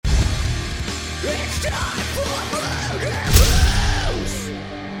It's time for Murder Blues!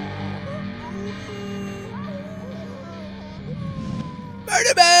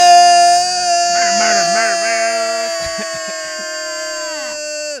 Murder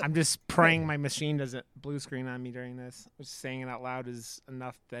I'm just praying my machine doesn't blue screen on me during this. Just saying it out loud is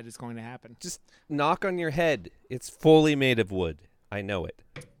enough that it's going to happen. Just knock on your head. It's fully made of wood. I know it.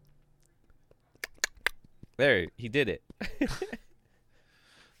 There, he did it.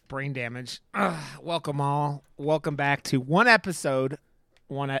 Brain damage. Welcome all. Welcome back to episode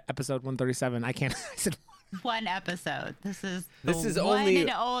 137. I can't. I said one episode. This is only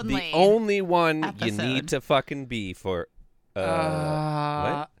the only one episode. You need to fucking be for.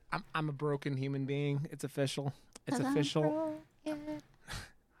 What? I'm a broken human being. It's official. It's official. I'm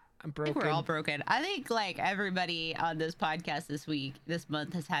broken. I think we're all broken. I think like everybody on this podcast this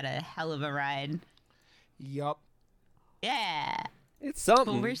month has had a hell of a ride. Yup. Yeah. It's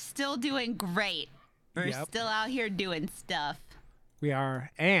something. But we're still doing great. We're still out here doing stuff. We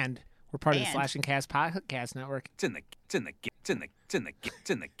are, and we're part of the Slash and Cast podcast network. It's in the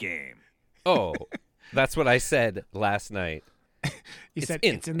game. Oh, that's what I said last night. You said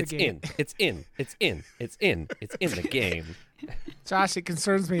it's in the game. It's in the game. Josh, it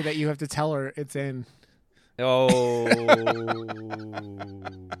concerns me that you have to tell her it's in. Oh.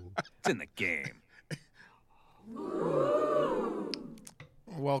 It's in the game.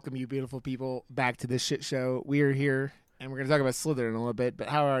 Welcome, you beautiful people, back to this shit show. We are here, and we're going to talk about Slither in a little bit, but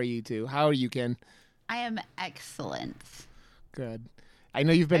how are you two? How are you, Ken? I am excellent. Good. I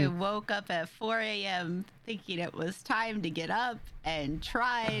know you've been... I woke up at 4 a.m. thinking it was time to get up and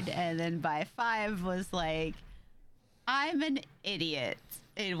tried, and then by 5 was like, I'm an idiot,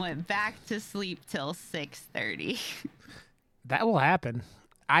 and went back to sleep till 6:30. That will happen.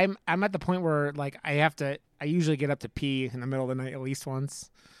 I'm at the point where like I usually get up to pee in the middle of the night at least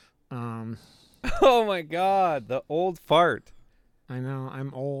once. Oh my god, the old fart. I know,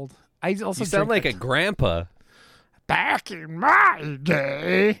 I'm old. I also you sound like a grandpa. Back in my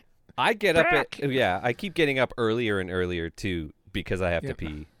day. I get up I keep getting up earlier and earlier too because I have to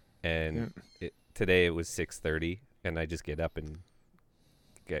pee. And today it was 6:30 and I just get up and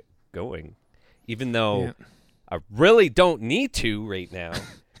get going. Even though I really don't need to right now.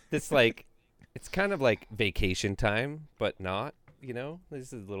 It's kind of like vacation time, but not,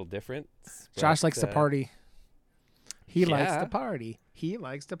 this is a little different. Josh likes to party. He likes to party. He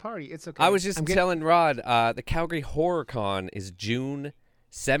likes to party. It's okay. I was just telling Rod, the Calgary Horror Con is June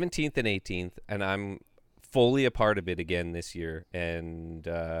 17th and 18th, and I'm fully a part of it again this year. And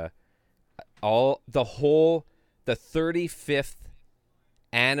the 35th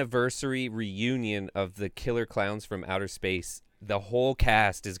anniversary reunion of the Killer Clowns from Outer Space, the whole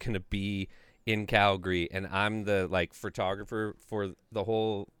cast is going to be in Calgary, and I'm the photographer for the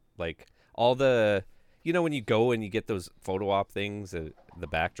whole all the when you go and you get those photo op things, the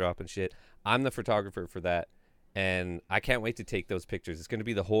backdrop and shit. I'm the photographer for that, and I can't wait to take those pictures. It's going to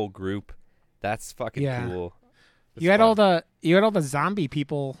be the whole group. That's fucking cool. It's you had fun. all the zombie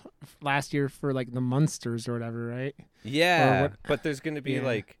people last year for the Munsters or whatever, right? Yeah, but there's going to be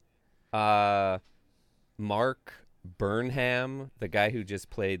Mark Burnham, the guy who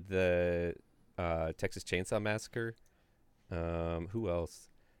just played the Texas Chainsaw Massacre. Who else?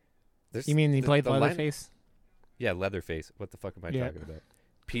 You mean he played Leatherface? Yeah, Leatherface. What the fuck am I talking about?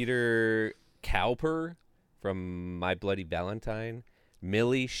 Peter Cowper from My Bloody Valentine.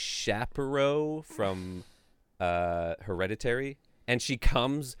 Millie Shapiro from Hereditary. And she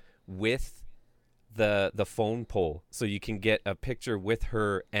comes with the phone pole, so you can get a picture with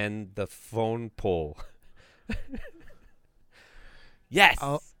her and the phone pole. Yes.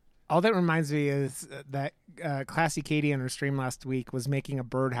 All that reminds me is that Classy Katie on her stream last week was making a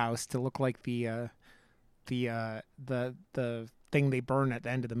birdhouse to look like the thing they burn at the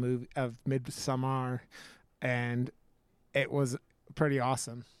end of the movie of Midsommar, and it was pretty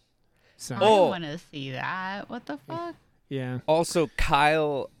awesome. So I want to see that. What the fuck? Yeah. Also,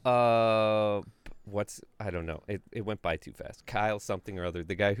 Kyle. I don't know. It went by too fast. Kyle something or other,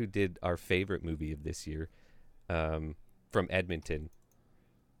 the guy who did our favorite movie of this year, from Edmonton.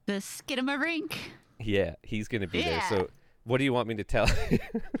 The Skidamarink? Yeah, he's going to be there. So what do you want me to tell him?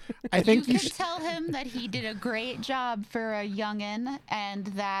 I think you can tell him that he did a great job for a youngin' and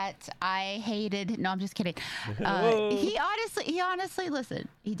that I hated... No, I'm just kidding. He honestly, listen,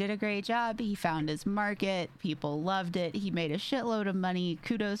 he did a great job. He found his market. People loved it. He made a shitload of money.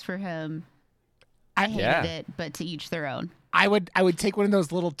 Kudos for him. I hated it, but to each their own. I would take one of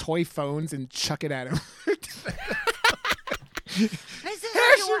those little toy phones and chuck it at him. This is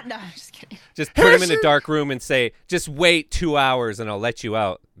what you not. No, I'm just kidding. Just put him in a dark room and say, just wait 2 hours and I'll let you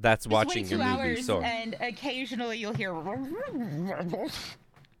out. That's Just watching wait your 2 movie, hours, Sword. and occasionally you'll hear.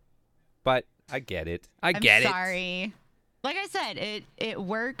 But I get it. I'm it. sorry. Like I said, it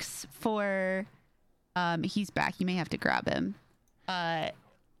works for. He's back. You may have to grab him. Oh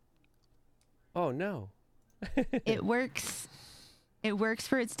no. It works. It works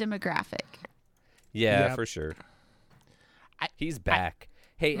for its demographic. Yeah, Yep. for sure. I- He's back.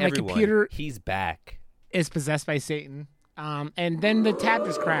 Hey, my everyone. computer- He's back. Is possessed by Satan. And then the tab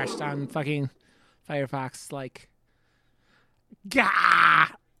just crashed on fucking Firefox. Like, gah!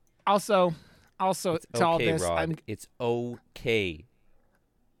 Also, to all Okay, this, Rod. It's okay.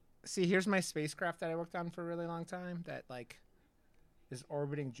 see, here's my spacecraft that I worked on for a really long time that, like, is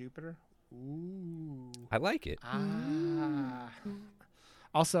orbiting Jupiter. Ooh. I like it. Ah.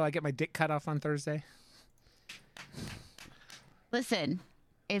 Also, I get my dick cut off on Thursday. Listen,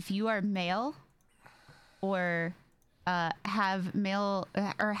 if you are male, or have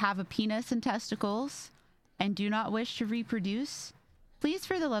a penis and testicles, and do not wish to reproduce, please,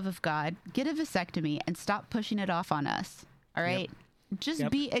 for the love of God, get a vasectomy and stop pushing it off on us. All right? Just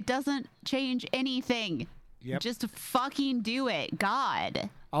Yep. it doesn't change anything. Yep. Just fucking do it. God.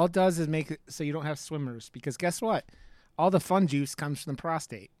 All it does is make it so you don't have swimmers, because guess what? All the fun juice comes from the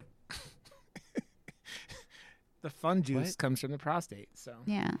prostate. The fun juice What? comes from the prostate. So,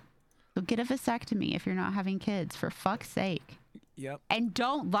 Yeah. So get a vasectomy if you're not having kids, for fuck's sake. yep. And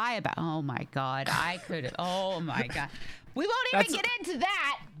don't lie about. Oh my God, I could. Oh my God, we won't even That's- get into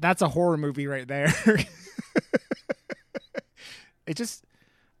that. That's a horror movie right there. It just,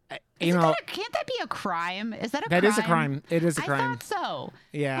 you know, Can't that be a crime? Is that a that crime? is a crime. It is a crime. I thought so.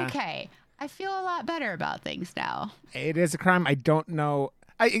 Yeah. Okay, I feel a lot better about things now. It is a crime. I don't know.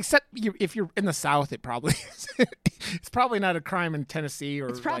 Except if you're in the South, it probably is. It's probably not a crime in Tennessee or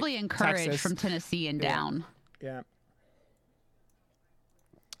It's probably like, encouraged Texas. from Tennessee and Yeah. down. Yeah.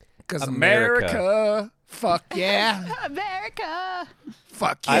 Because America. America, fuck yeah, America.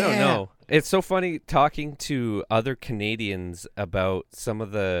 fuck yeah. I don't know. It's so funny talking to other Canadians about some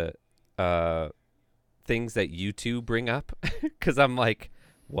of the things that you two bring up. Because I'm like,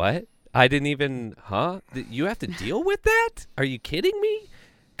 what? I didn't even, You have to deal with that? Are you kidding me?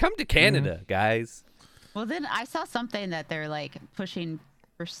 Come to Canada, guys. Well, then I saw something that they're like pushing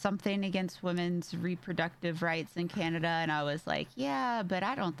for something against women's reproductive rights in Canada, and I was like, yeah, but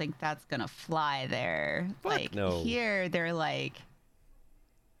I don't think that's gonna fly there. Fuck like no. here, they're like,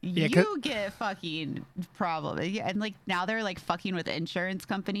 Yeah, you get fucking problem. Yeah, and like now they're like fucking with insurance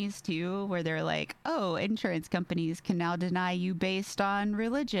companies too, where they're like, oh, insurance companies can now deny you based on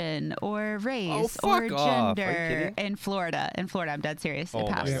religion or race or fuck off. Are you gender. kidding? In Florida, I'm dead serious. Oh It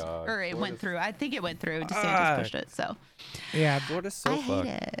my passed, God. or it went Florida's- through. I think it went through. DeSantis Ah. pushed it. So Yeah, Florida's so I hate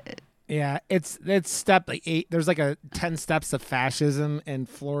fucked. it. yeah. It's step like 8. There's like a 10 steps of fascism in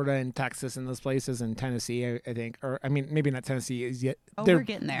Florida and Texas and those places, and Tennessee, I think, or I mean, maybe not Tennessee is yet. Oh, They're we're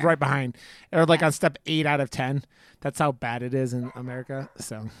getting there. right behind, or like on step 8 out of 10. That's how bad it is in America.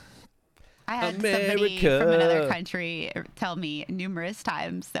 So. I had somebody from America. another country tell me numerous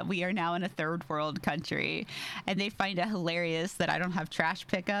times that we are now in a third world country, and they find it hilarious that I don't have trash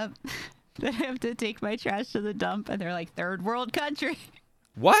pickup. That I have to take my trash to the dump, and they're like, third world country.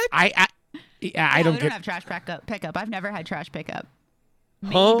 What? I Yeah, don't we get. don't have trash pickup. I've never had trash pickup.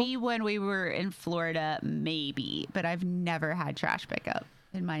 Huh? Maybe when we were in Florida, maybe, but I've never had trash pickup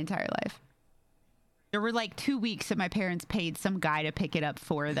in my entire life. There were like 2 weeks that my parents paid some guy to pick it up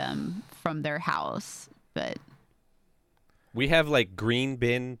for them from their house, but We have like green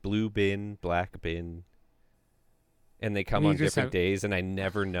bin, blue bin, black bin. And they come We on just different have- days, and I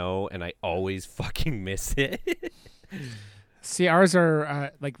never know, and I always fucking miss it. See, ours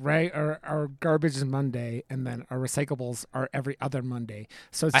are like our garbage is Monday, and then our recyclables are every other Monday.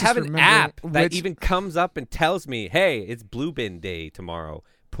 So it's I just have an remembering app that which- even comes up and tells me, hey, it's blue bin day tomorrow.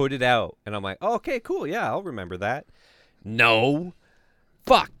 Put it out. And I'm like, oh, okay, cool. Yeah, I'll remember that. No.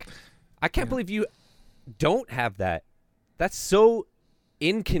 Fuck. I can't believe you don't have that. That's so I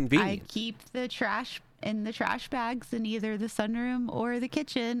inconvenient. keep the trash in the trash bags in either the sunroom or the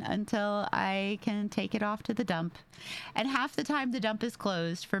kitchen until I can take it off to the dump. And half the time the dump is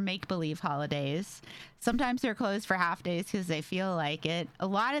closed for make-believe holidays. Sometimes they're closed for half days because they feel like it. A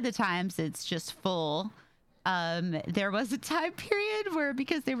lot of the times it's just full. There was a time period where,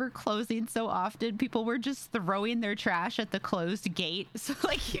 because they were closing so often, people were just throwing their trash at the closed gate. So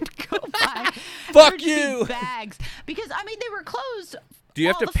like you'd go by, Fuck there would be you! bags, because I mean they were closed. Do you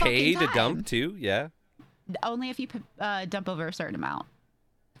have all to the fucking pay to time. dump too? Yeah. Only if you dump over a certain amount.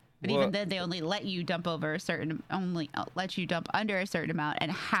 But Well, even then, they only let you dump let you dump under a certain amount,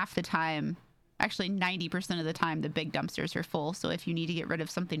 and half the time, actually 90% of the time, the big dumpsters are full. So if you need to get rid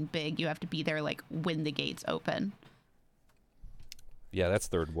of something big, you have to be there like when the gates open. yeah, that's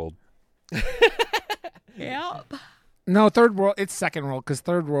third world. Yep. No, third world. It's second world because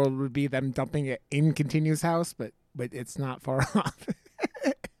third world would be them dumping it in Continue's house, but it's not far off.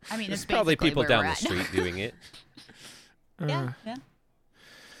 I mean, There's it's probably basically people where down we're the at. street doing it. Yeah.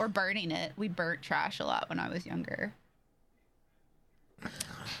 Or burning it. We burnt trash a lot when I was younger.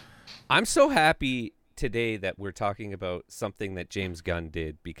 I'm so happy today that we're talking about something that James Gunn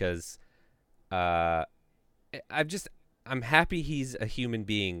did because I'm happy he's a human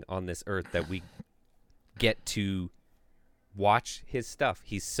being on this earth that we get to watch his stuff.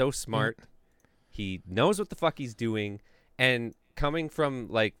 He's so smart. He knows what the fuck he's doing, and coming from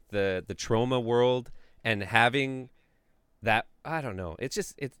like the trauma world and having that, I don't know,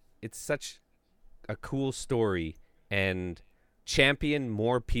 it's such a cool story, and champion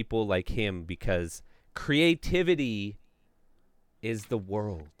more people like him because creativity is the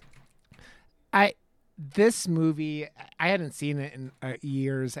world. This movie, I hadn't seen it in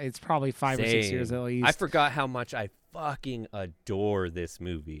years. It's probably 5 or 6 years at least. I forgot how much I fucking adore this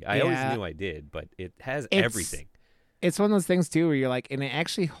movie. I always knew I did, but it has everything. It's one of those things too where you're like, and it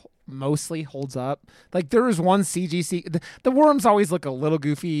actually mostly holds up. Like there is one CGC. The worms always look a little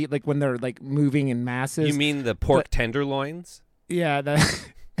goofy, like when they're like moving in masses. You mean the pork tenderloins? Yeah,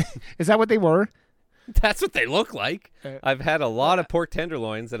 is that what they were? That's what they look like. I've had a lot of pork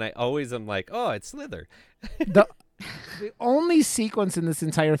tenderloins, and I always am like, oh, it's Slither. The only sequence in this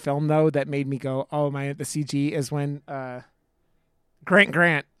entire film, though, that made me go, oh, my, the CG is when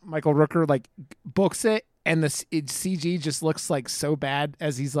Grant, Michael Rooker, like, books it, and the CG just looks, like, so bad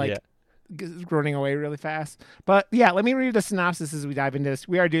as he's, like, running away really fast. But, yeah, let me read the synopsis as we dive into this.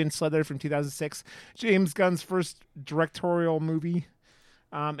 We are doing Slither from 2006, James Gunn's first directorial movie.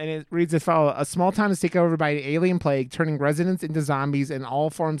 And it reads as follows. A small town is taken over by an alien plague, turning residents into zombies and all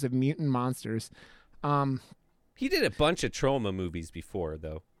forms of mutant monsters. He did a bunch of trauma movies before,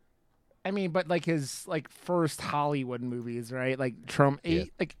 though. I mean, but like his like first Hollywood movies, right? Like trauma.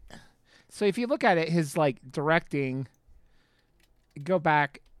 Like, so if you look at it, his like directing, go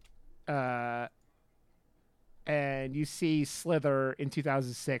back, and you see Slither in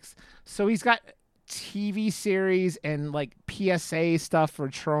 2006. So he's got TV series and like PSA stuff for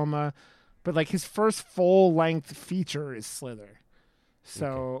trauma, but like his first full length feature is Slither.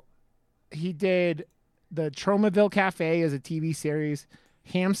 So he did the Tromaville Cafe as a TV series,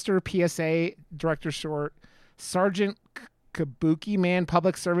 Hamster PSA director short, Sergeant Kabuki Man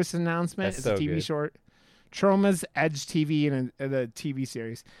public service announcement is a TV short, Trauma's Edge TV and the TV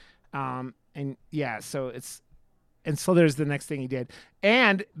series. And yeah, so it's, and so there's the next thing he did.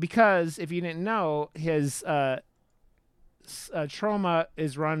 And because if you didn't know, his Trauma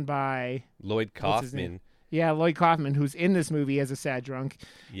is run by Lloyd Kaufman. Yeah, Lloyd Kaufman, who's in this movie as a sad drunk.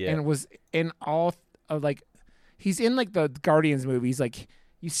 Yeah. And was in all of like, he's in like the Guardians movies. Like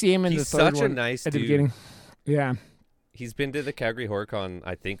you see him in the third one. He's such a nice at the dude. beginning. Yeah. He's been to the Calgary HorrorCon,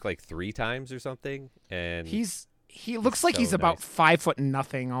 I think, like 3 times or something. And he looks like he's about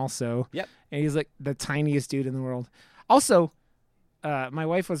 5'0" also. Yep. And he's like the tiniest dude in the world. Also, my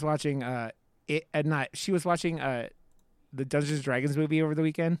wife was watching she was watching the Dungeons and Dragons movie over the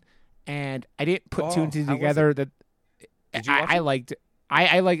weekend, and I didn't put two and two together. That Did you watch I it? liked it.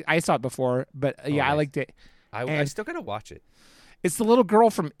 I saw it before, but yeah, nice. I liked it. I still gotta watch it. It's the little girl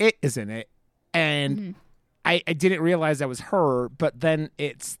from It is in it, and I didn't realize that was her. But then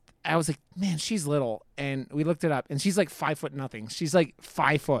I was like, man, she's little, and we looked it up, and she's like 5'0". She's like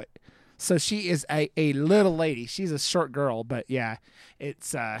 5 foot, so she is a little lady. She's a short girl, but yeah,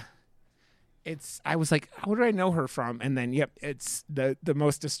 it's. I was like, where do I know her from? And then, yep, it's the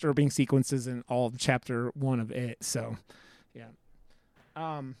most disturbing sequences in all of chapter 1 of It. So,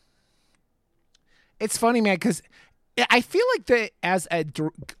 yeah. It's funny, man, because I feel like that as a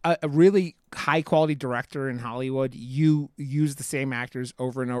really high quality director in Hollywood, you use the same actors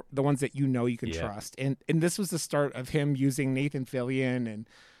over and over, the ones that you know you can trust. And this was the start of him using Nathan Fillion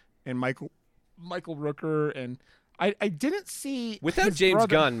and Michael Rooker. And I didn't see without James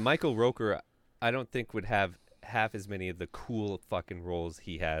Gunn, Michael Rooker, I don't think would have half as many of the cool fucking roles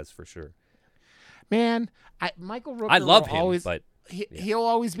he has for sure. Man, Michael Rooker. I love him, always, but he'll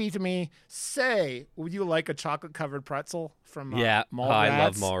always be to me. Say, would you like a chocolate covered pretzel from Mallrats? I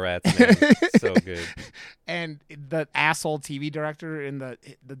love Mallrats, man. So good. And the asshole TV director and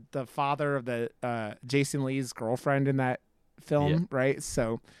the father of the Jason Lee's girlfriend in that film, right?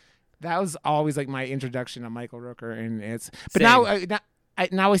 So that was always like my introduction to Michael Rooker, and it's. But Same.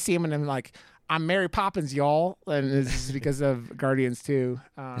 now I see him and I'm like, I'm Mary Poppins, y'all, and this is because of Guardians 2.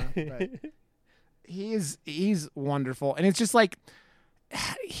 But he's wonderful, and it's just like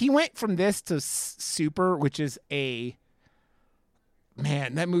he went from this to Super, which is that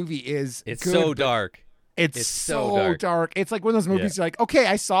movie is It's good, so dark. It's so dark. It's like one of those movies you're like, okay,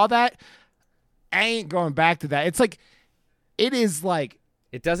 I saw that. I ain't going back to that. It's like, it is like.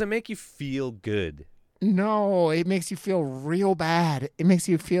 It doesn't make you feel good. No, it makes you feel real bad. It makes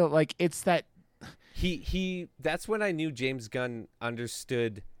you feel like it's that. That's when I knew James Gunn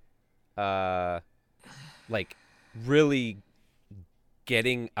understood, like, really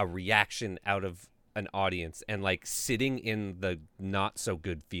getting a reaction out of an audience and like sitting in the not so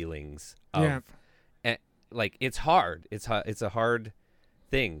good feelings of, like, it's hard. It's a hard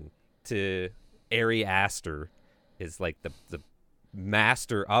thing to. Ari Aster is like the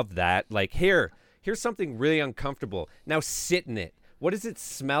master of that. Like, here's something really uncomfortable. Now sit in it. What does it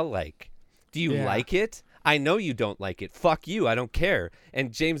smell like? Do you like it? I know you don't like it. Fuck you. I don't care.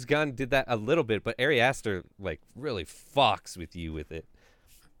 And James Gunn did that a little bit, but Ari Aster like really fucks with you with it.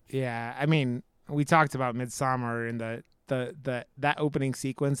 Yeah, I mean, we talked about Midsummer and that opening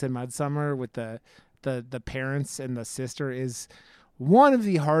sequence in Midsummer with the parents and the sister is one of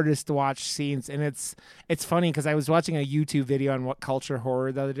the hardest to watch scenes. And it's funny because I was watching a YouTube video on What Culture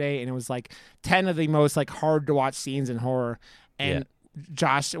Horror the other day, and it was like 10 of the most like hard to watch scenes in horror. And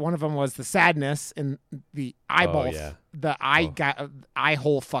Josh, one of them was the sadness and the eyeball, eye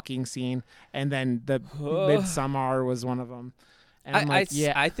hole fucking scene, and then the Midsummer was one of them. And I'm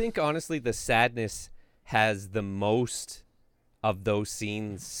I think honestly the sadness has the most of those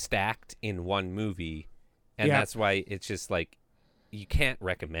scenes stacked in one movie, and that's why it's just like you can't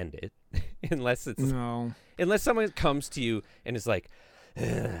recommend it unless someone comes to you and is like,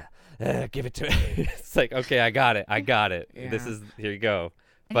 give it to me. It's like, okay, I got it. Yeah. Here you go.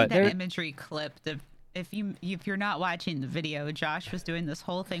 But that imagery clipped of if you're not watching the video, Josh was doing this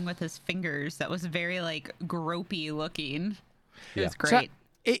whole thing with his fingers that was very like gropey looking. It was great.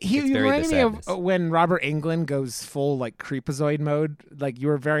 He reminded me of when Robert Englund goes full like creepazoid mode. Like you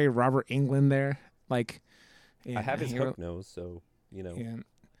were very Robert Englund there. Like I have his hook nose, so you know. Yeah.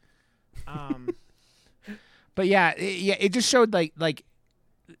 But it just showed like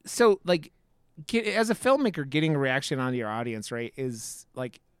as a filmmaker, getting a reaction on your audience, right, is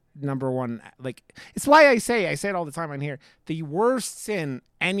like number one. Like it's why I say it all the time on here. The worst sin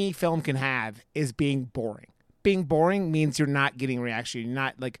any film can have is being boring. Being boring means you're not getting a reaction. You're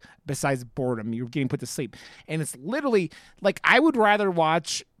not like, besides boredom, you're getting put to sleep. And it's literally like, I would rather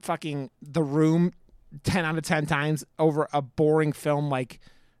watch fucking The Room 10 out of 10 times over a boring film like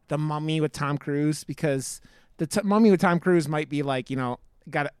The Mummy with Tom Cruise, because the Mummy with Tom Cruise might be like,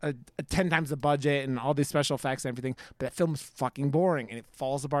 got a 10 times the budget and all these special effects and everything, but that film is fucking boring and it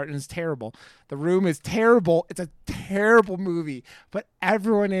falls apart and it's terrible. The Room is terrible. It's a terrible movie, but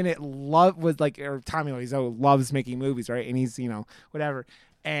everyone in it Tommy Wiseau loves making movies, right? And he's, whatever.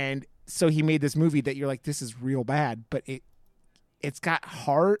 And so he made this movie that you're like, this is real bad, but it's got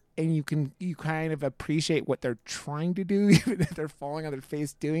heart, and you kind of appreciate what they're trying to do, even if they're falling on their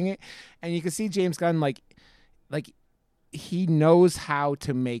face doing it. And you can see James Gunn like he knows how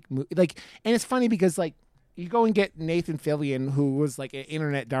to make and it's funny because like you go and get Nathan Fillion, who was like an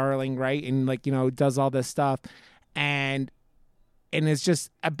internet darling, right, and like does all this stuff, and it's just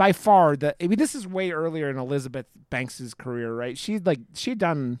by far this is way earlier in Elizabeth Banks's career, right? She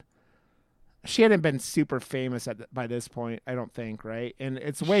hadn't been super famous by this point, I don't think, right? And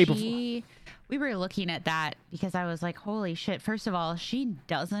it's way before. We were looking at that because I was like, holy shit. First of all, she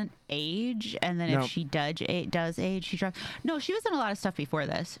doesn't age. And then if she does age, she drops. No, she was in a lot of stuff before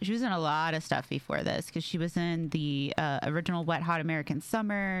this. Because she was in the original Wet Hot American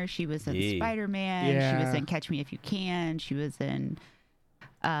Summer. She was in Spider-Man. Yeah. She was in Catch Me If You Can. She was in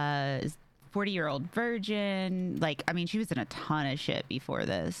 40-Year-Old Virgin. She was in a ton of shit before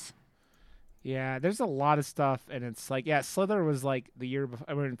this. Yeah, there's a lot of stuff, and it's like, Slither was like the year before.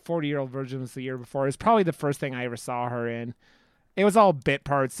 40-Year-Old Virgin was the year before. It was probably the first thing I ever saw her in. It was all bit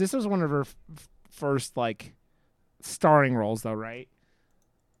parts. This was one of her first like starring roles, though, right?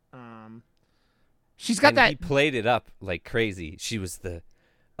 She's got that. He played it up like crazy. She was the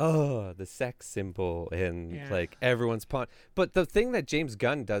sex symbol, and like everyone's pawn. But the thing that James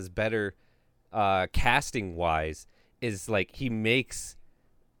Gunn does better, casting wise, is like he makes.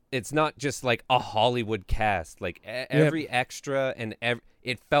 It's not just like a Hollywood cast. Like every extra and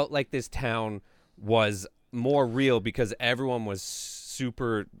it felt like this town was more real because everyone was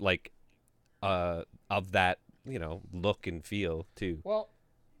super like of that look and feel too. Well,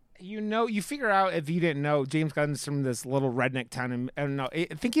 You figure out if you didn't know, James Gunn's from this little redneck town, and I don't know. I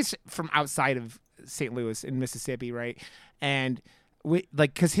think he's from outside of St. Louis in Mississippi, right? And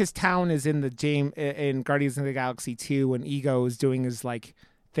because his town is in in Guardians of the Galaxy 2 when Ego is doing his like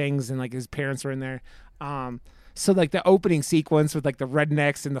things, and like his parents are in there. So like the opening sequence with like the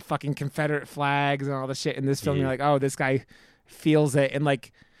rednecks and the fucking Confederate flags and all the shit in this film, you're like, oh, this guy feels it. And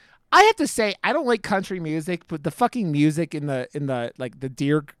like, I have to say, I don't like country music, but the fucking music in the like the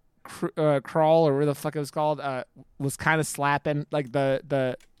deer crawl or whatever the fuck it was called was kind of slapping, like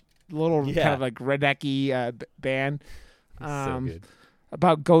the little kind of like rednecky band. So good.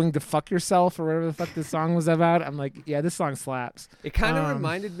 About going to fuck yourself or whatever the fuck this song was about. I'm like, yeah, this song slaps. It kind of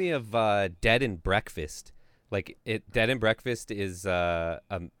reminded me of Dead and Breakfast. Like Dead and Breakfast is a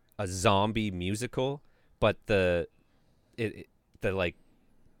zombie musical, but the like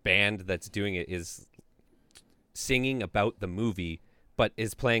band that's doing it is singing about the movie, but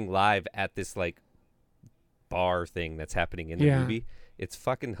is playing live at this like bar thing that's happening in the movie. It's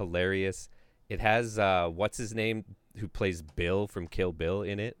fucking hilarious. It has what's his name who plays Bill from Kill Bill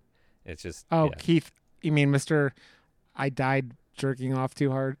in it. It's just Keith. You mean Mr. I died jerking off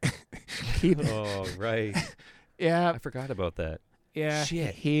too hard? Keith. Oh right. Yeah. I forgot about that. Yeah.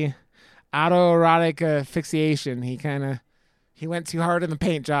 Shit. He autoerotic asphyxiation. He went too hard in the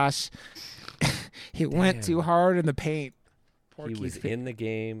paint, Josh. He went too hard in the paint. Poor He Keith. was in the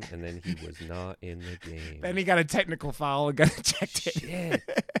game, and then he was not in the game. Then he got a technical foul and got ejected. Shit.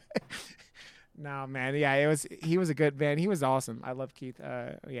 No, man. Yeah, he was a good man. He was awesome. I love Keith.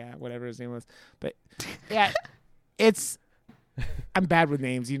 Whatever his name was. But yeah, I'm bad with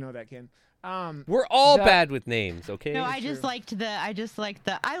names. You know that, Ken. We're all bad with names, okay? No, I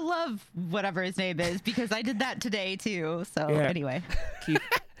love whatever his name is because I did that today too. So anyway. Keith.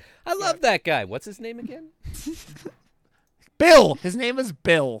 I love that guy. What's his name again? Bill. His name is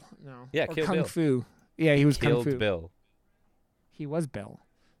Bill. No. Yeah, or Kill Kung Bill. Fu. Yeah, he was Killed Kung Fu. Bill. He was Bill.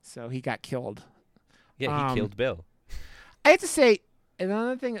 So he got killed. Yeah, he killed Bill. I have to say,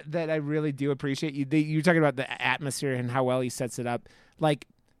 another thing that I really do appreciate, you're talking about the atmosphere and how well he sets it up. Like,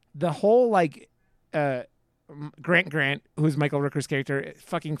 the whole, like, Grant, who's Michael Rooker's character,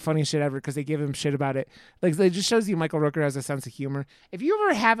 fucking funny shit ever because they give him shit about it. Like, it just shows you Michael Rooker has a sense of humor. If you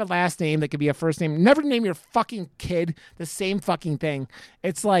ever have a last name that could be a first name, never name your fucking kid the same fucking thing.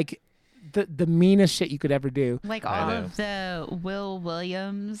 It's like the meanest shit you could ever do. Like all of the Will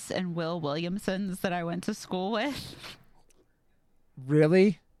Williams and Will Williamsons that I went to school with.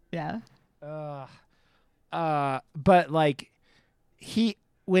 Really? Yeah. But like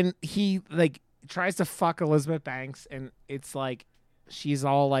when he like tries to fuck Elizabeth Banks, and it's like she's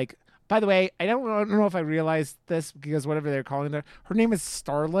all like, by the way, I don't know if I realized this because whatever they're calling her name is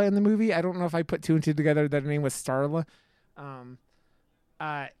Starla in the movie. I don't know if I put two and two together that her name was Starla.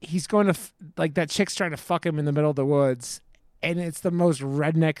 He's going to like that chick's trying to fuck him in the middle of the woods, and it's the most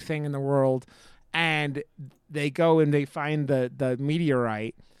redneck thing in the world. And they go and they find the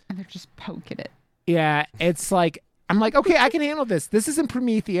meteorite, and they're just poking it. Yeah, it's like, I'm like, okay, I can handle this. This isn't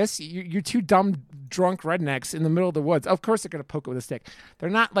Prometheus. You're two dumb, drunk rednecks in the middle of the woods. Of course they're going to poke it with a stick. They're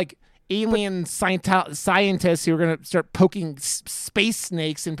not like alien scientists who are going to start poking space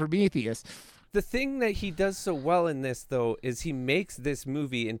snakes in Prometheus. The thing that he does so well in this, though, is he makes this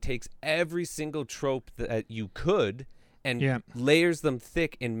movie and takes every single trope that you could and layers them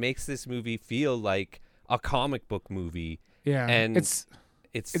thick and makes this movie feel like a comic book movie. Yeah, and it's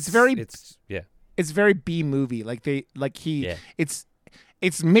very it's very B movie.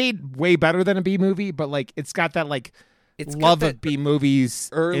 It's made way better than a B movie, but like it's got that like it's love of B movies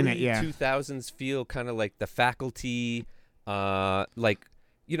early in it. Yeah, 2000s feel kind of like The Faculty, like.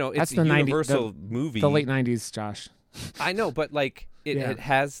 You know, it's that's a the Universal movie. The late 90s, Josh. I know, but like it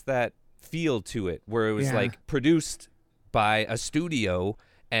has that feel to it where it was like produced by a studio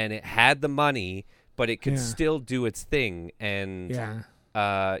and it had the money, but it could still do its thing. And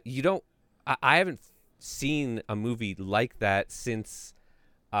you don't. I haven't seen a movie like that since.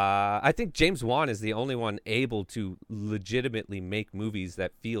 I think James Wan is the only one able to legitimately make movies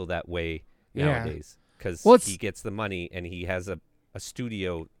that feel that way nowadays because he gets the money and he has a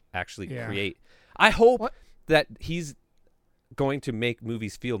studio actually create. I hope that he's going to make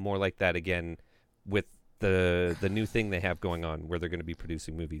movies feel more like that again with the new thing they have going on where they're going to be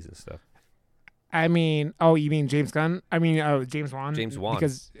producing movies and stuff. I mean, you mean James Gunn? I mean, James Wan. James Wan.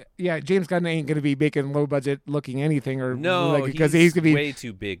 Because James Gunn ain't going to be making low budget looking anything or because he's going to be way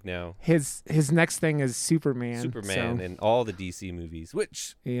too big now. His next thing is Superman. And all the DC movies,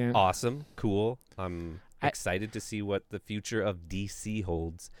 which awesome, cool. I'm excited to see what the future of DC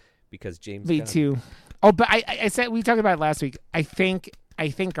holds because James Gunn. Me too. Oh, but I said we talked about it last week. I think I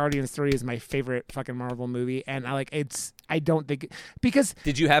think Guardians 3 is my favorite fucking Marvel movie, and I don't think because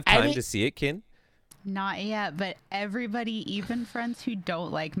Did you have time to see it, Kin? Not yet, but everybody, even friends who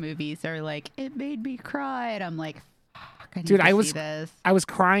don't like movies, are like, it made me cry, and I'm like, fuck, I need dude, to I see this. was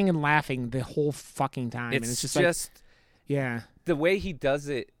crying and laughing the whole fucking time, and it's just like, yeah, the way he does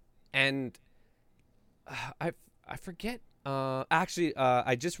it, and I forget. Actually,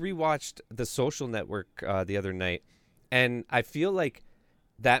 I just rewatched The Social Network the other night, and I feel like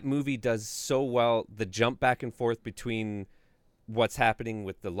that movie does so well the jump back and forth between what's happening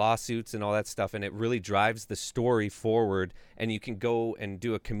with the lawsuits and all that stuff, and it really drives the story forward. And you can go and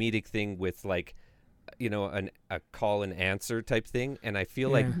do a comedic thing with like, you know, a call and answer type thing. And I feel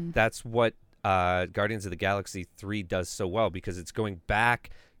like that's what Guardians of the Galaxy 3 does so well, because it's going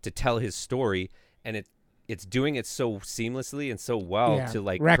back to tell his story, and it's doing it so seamlessly and so well to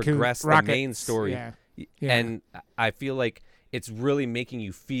like progress the main story. And I feel like it's really making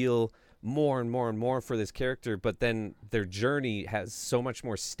you feel more and more and more for this character, but then their journey has so much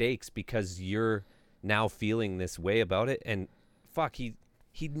more stakes because you're now feeling this way about it. And fuck, he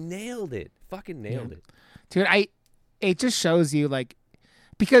nailed it. Fucking nailed it. Dude, it just shows you like,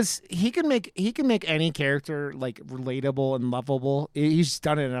 because he can make any character like relatable and lovable. He's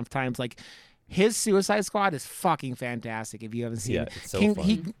done it enough times. Like his Suicide Squad is fucking fantastic. If you haven't seen it, it's so fun.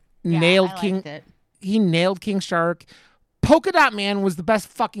 He nailed King. He nailed King Shark. Polka Dot Man was the best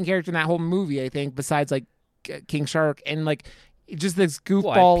fucking character in that whole movie, I think, besides like King Shark, and like just this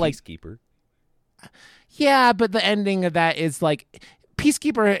goofball like Peacekeeper. Yeah, but the ending of that is like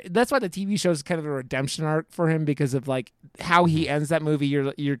Peacekeeper. That's why the TV show is kind of a redemption arc for him, because of like how he ends that movie.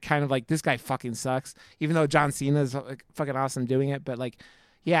 You're kind of like, this guy fucking sucks, even though John Cena is like, fucking awesome doing it. But like,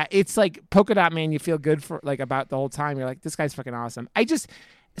 yeah, it's like Polka Dot Man. You feel good for like about the whole time. You're like, this guy's fucking awesome.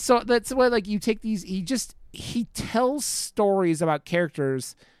 So that's why like you take these. He tells stories about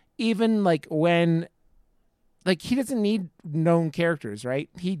characters, even like when, like, he doesn't need known characters, right?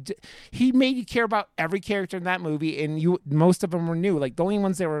 He made you care about every character in that movie, and most of them were new. Like the only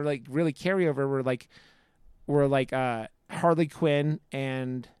ones that were like really carryover were like Harley Quinn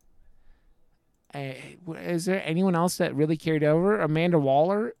and is there anyone else that really carried over? Amanda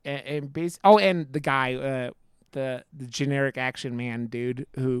Waller and the guy the generic action man dude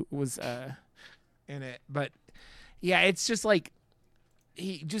who was in it. But yeah, it's just like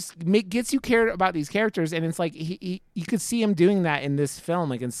he just gets you cared about these characters, and it's like he you could see him doing that in this film,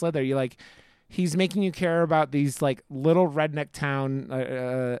 like in Slither. You're like, he's making you care about these like little redneck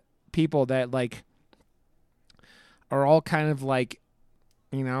town people that like are all kind of like,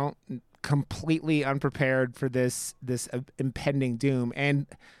 you know, completely unprepared for this impending doom. And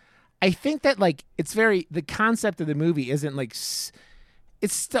I think that like the concept of the movie isn't like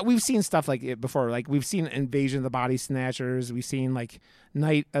we've seen stuff like it before. Like we've seen Invasion of the Body Snatchers. We've seen like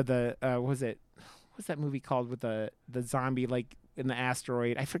Night of the what's that movie called with the zombie like in the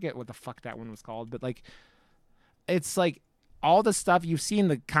asteroid? I forget what the fuck that one was called, but like it's like all the stuff you've seen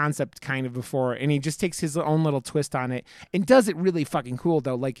the concept kind of before, and he just takes his own little twist on it and does it really fucking cool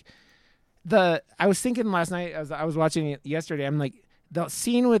though. Like I was thinking last night as I was watching it yesterday, I'm like, the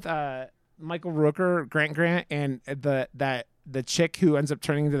scene with Michael Rooker, Grant, and the chick who ends up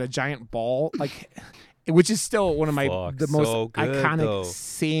turning into the giant ball, like, which is still one of the most iconic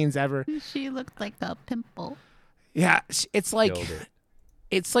scenes ever. She looked like a pimple. Yeah, it's like,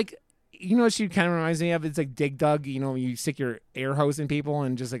 you know what she kind of reminds me of? It's like Dig Dug, you know, you stick your air hose in people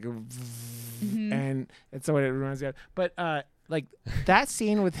and just like, and it's what it reminds me of. But like that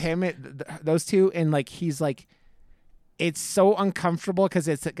scene with him, those two, and like he's like, it's so uncomfortable because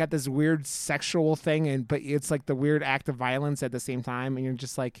it's got this weird sexual thing, but it's like the weird act of violence at the same time, and you're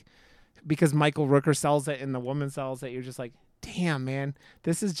just like, because Michael Rooker sells it and the woman sells it, you're just like, damn man,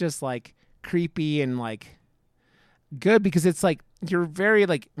 this is just like creepy and like good, because it's like you're very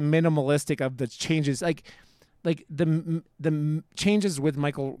like minimalistic of the changes, like the changes with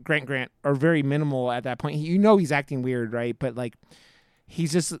Michael Grant are very minimal at that point. You know he's acting weird, right? But like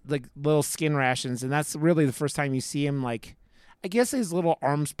he's just like little skin rations, and that's really the first time you see him. Like, I guess his little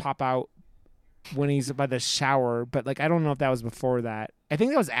arms pop out when he's by the shower, but like I don't know if that was before that. I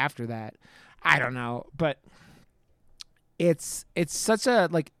think that was after that. I don't know, but it's such a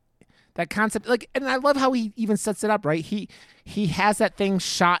like that concept, like, and I love how he even sets it up, right? He has that thing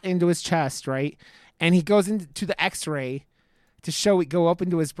shot into his chest, right? And he goes into the X-ray to go up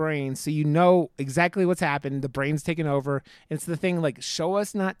into his brain, so you know exactly what's happened. The brain's taken over. And it's the thing like, show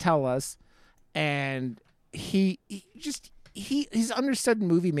us, not tell us. And he's understood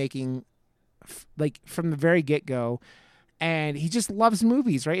movie making like from the very get-go, and he just loves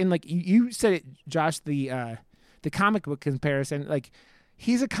movies, right? And like you said it, Josh, the comic book comparison, like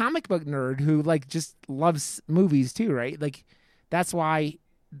he's a comic book nerd who like just loves movies too, right? Like that's why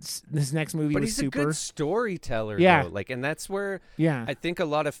this next movie But was he's super. a good storyteller, Yeah. though. Like, and that's where Yeah. I think a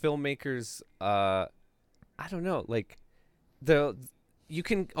lot of filmmakers, I don't know, like you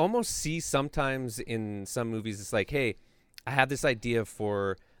can almost see sometimes in some movies, it's like, hey, I have this idea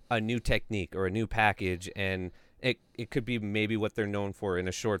for a new technique or a new package, and it could be maybe what they're known for in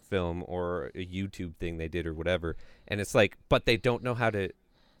a short film or a YouTube thing they did or whatever. And it's like, but they don't know how to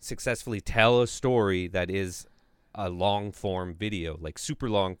successfully tell a story that is a long form video, like super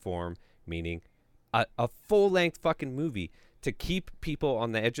long form, meaning a full length fucking movie to keep people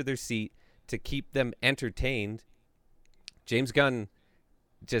on the edge of their seat, to keep them entertained. James Gunn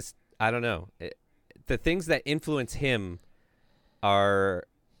just, I don't know. The things that influence him are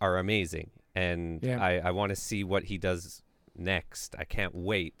amazing. And Yeah. I want to see what he does next. I can't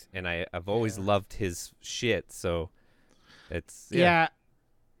wait. And I've always loved his shit. So it's, Yeah.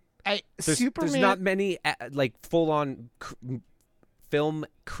 There's Superman. not many like full-on film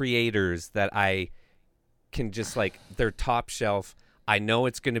creators that I can just like, they're top shelf. I know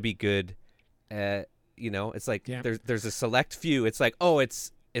it's going to be good. It's like there's a select few. It's like, oh,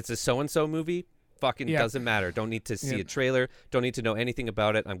 it's a so-and-so movie. Fucking doesn't matter. Don't need to see a trailer. Don't need to know anything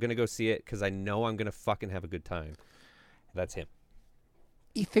about it. I'm going to go see it because I know I'm going to fucking have a good time. That's him.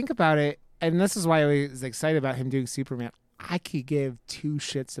 You think about it, and this is why I was excited about him doing Superman. I could give two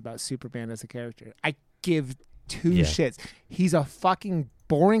shits about Superman as a character. I give two shits. He's a fucking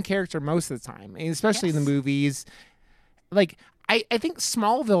boring character most of the time, and especially in the movies. Like, I think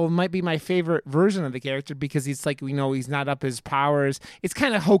Smallville might be my favorite version of the character because he's like, he's not up his powers. It's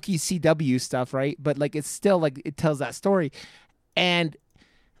kind of hokey CW stuff, right? But like, it's still like, it tells that story. And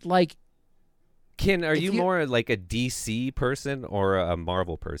like, Ken, are you more like a DC person or a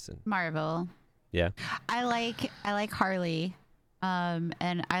Marvel person? Marvel. Yeah. I like Harley,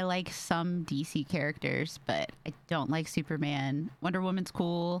 and I like some DC characters, but I don't like Superman. Wonder Woman's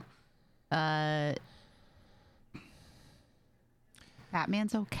cool.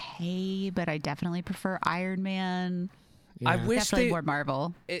 Batman's okay, but I definitely prefer Iron Man. I wish Definitely more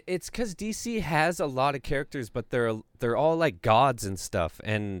Marvel. It's because DC has a lot of characters, but they're all like gods and stuff,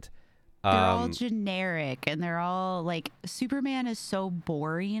 and they're all generic, and they're all like, Superman is so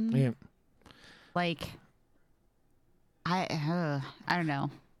boring. Yeah. Like, I don't know.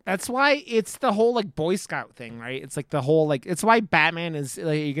 That's why it's the whole like Boy Scout thing, right? It's like the whole like, it's why Batman is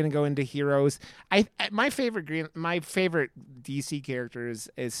like, you're gonna go into heroes. My favorite DC character is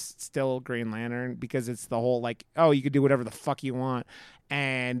still Green Lantern because it's the whole like, oh, you could do whatever the fuck you want,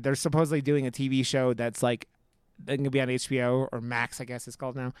 and they're supposedly doing a TV show that's like gonna be on HBO or Max, I guess it's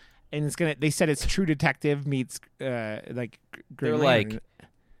called now, and they said it's True Detective meets like Green they're Lantern. like,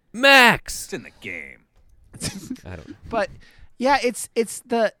 Max. It's in the game. I don't. But yeah, it's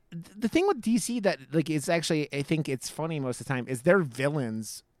the thing with DC that like is actually, I think it's funny most of the time is their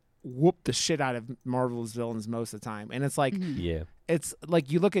villains whoop the shit out of Marvel's villains most of the time, and it's like it's like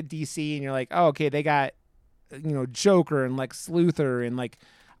you look at DC and you're like, oh, okay, they got Joker and Lex Luthor and like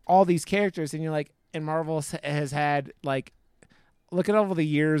all these characters, and you're like, and Marvel has had like, look at all the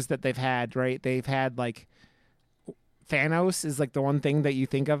years that they've had, right? They've had like Thanos is like the one thing that you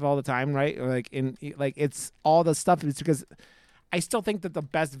think of all the time, right? Or like it's all the stuff. It's because I still think that the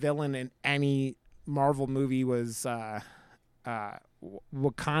best villain in any Marvel movie was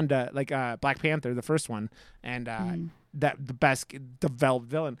Wakanda, like Black Panther, the first one, and that the best developed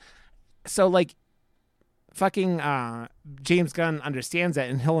villain. So like, fucking James Gunn understands that,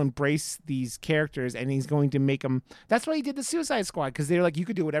 and he'll embrace these characters, and he's going to make them. That's why he did the Suicide Squad, because they're like, you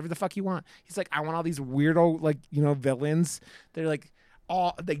could do whatever the fuck you want. He's like, I want all these weirdo like villains. They're like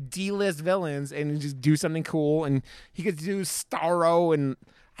all like D-list villains, and just do something cool. And he could do Starro, and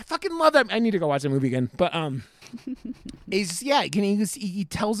I fucking love that. I need to go watch that movie again, but he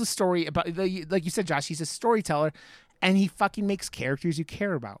tells a story about, like you said, Josh. He's a storyteller. And he fucking makes characters you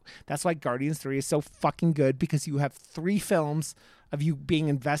care about. That's why Guardians 3 is so fucking good, because you have 3 films of you being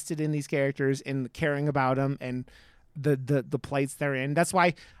invested in these characters and caring about them and the plights they're in. That's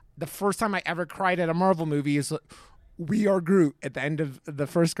why the first time I ever cried at a Marvel movie is We Are Groot at the end of the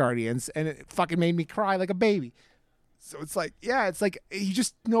first Guardians, and it fucking made me cry like a baby. So it's like, it's like he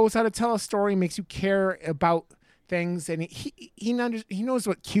just knows how to tell a story, makes you care about things, and he knows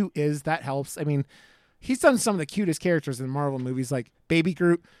what cute is. That helps. I mean, he's done some of the cutest characters in Marvel movies, like Baby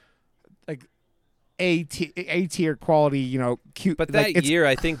Groot, like A tier quality, cute. But that year,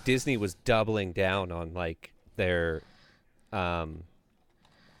 I think Disney was doubling down on like their, I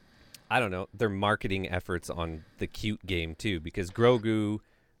don't know, their marketing efforts on the cute game too, because Grogu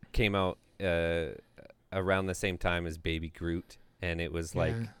came out around the same time as Baby Groot, and it was Yeah.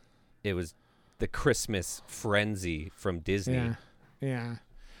 like it was the Christmas frenzy from Disney. Yeah. Yeah.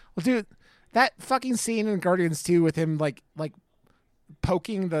 Well, dude, that fucking scene in Guardians 2 with him like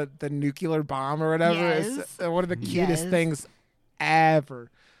poking the nuclear bomb or whatever is Yes. one of the cutest Yes. things ever.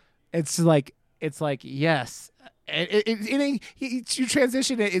 It's like yes. You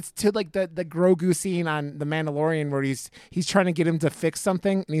transition it. It's to like the Grogu scene on The Mandalorian where he's trying to get him to fix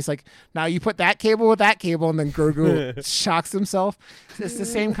something, and he's like, "Now you put that cable with that cable," and then Grogu shocks himself. It's the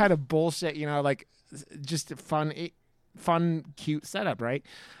same kind of bullshit, like just fun, cute setup, right?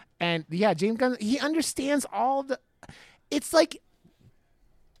 And yeah, James Gunn, he understands all the. It's like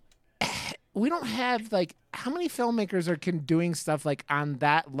we don't have like how many filmmakers are doing stuff like on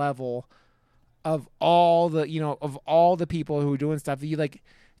that level of all the of all the people who are doing stuff. You like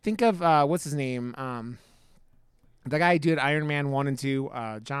think of what's his name, the guy who did Iron Man 1 and 2,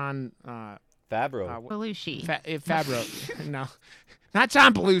 John Favreau. Belushi. Favreau. No, not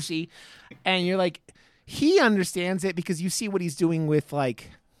John Belushi. And you're like, he understands it because you see what he's doing with like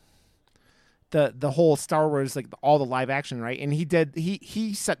the whole Star Wars, like all the live action, right? And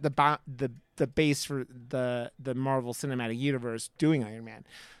he set the base for the Marvel Cinematic Universe doing Iron Man.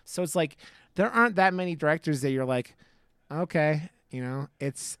 So it's like there aren't that many directors that you're like, okay,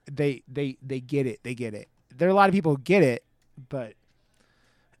 it's they get it. They get it. There are a lot of people who get it, but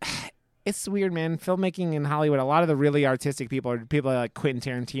it's weird, man. Filmmaking in Hollywood, a lot of the really artistic people are people like Quentin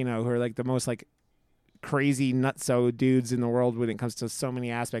Tarantino, who are like the most like crazy nutso dudes in the world when it comes to so many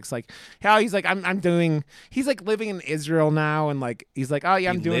aspects. Like how he's like, he's like living in Israel now, and like he's like, oh yeah,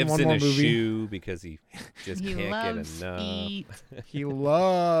 I'm doing one more movie. He lives in a shoe because he just He can't get loves enough. feet. He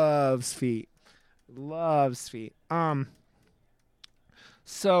loves feet. Loves feet.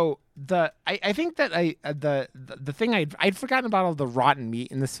 So I think that the thing I'd forgotten about all the rotten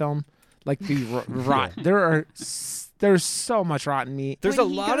meat in this film, like the rot. There's so much rotten meat. There's When a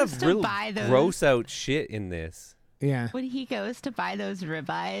he lot goes of to real buy those- gross out shit in this. Yeah. When he goes to buy those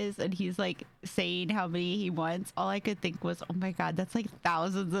ribeyes and he's like saying how many he wants, all I could think was, oh my God, that's like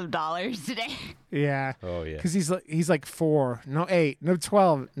thousands of dollars today. Yeah. Oh yeah. Because he's like 4, no 8, no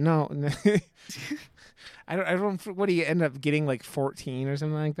 12, no. I don't. What do you end up getting, like 14 or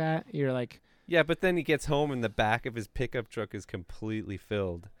something like that? You're like, Yeah, but then he gets home and the back of his pickup truck is completely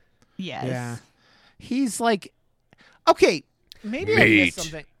filled. Yes. yeah. He's like, okay, maybe I missed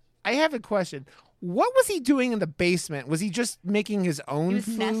something. I have a question. What was he doing in the basement? Was he just making his own He was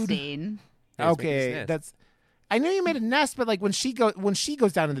food? nesting. Yeah, he's making his Okay, nest. that's. I know you made a nest, but like when she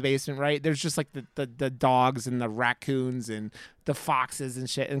goes down in the basement, right? There's just like the dogs and the raccoons and the foxes and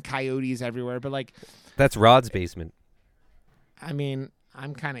shit and coyotes everywhere. But like, That's Rod's basement. I mean,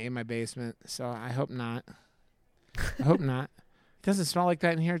 I'm kind of in my basement, so I hope not. I hope not. It doesn't smell like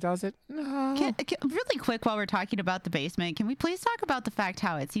that in here, does it? No. Really quick, while we're talking about the basement, can we please talk about the fact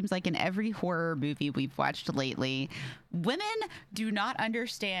how it seems like in every horror movie we've watched lately, women do not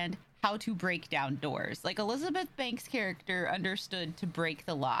understand how to break down doors. Like Elizabeth Banks' character understood to break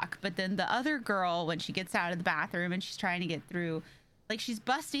the lock, but then the other girl, when she gets out of the bathroom and she's trying to get through, like she's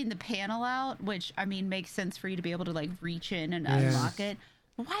busting the panel out, which I mean makes sense for you to be able to like reach in and unlock it.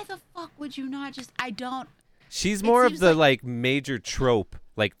 Why the fuck would you not just? I don't. She's more of seems the like- like major trope,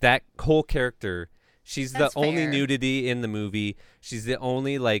 like that whole character. She's That's the only fair. nudity in the movie. She's the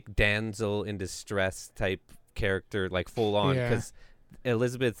only like damsel in distress type character, like full on. Yeah. Because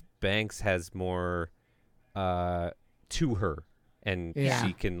Elizabeth Banks has more to her, and Yeah.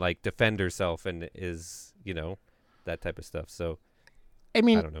 she can like defend herself and is that type of stuff. So I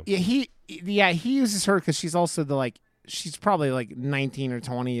mean, I don't know. Yeah, he uses her because she's also she's probably like 19 or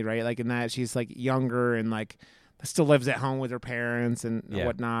 20, right? Like in that she's like younger and like still lives at home with her parents and Yeah.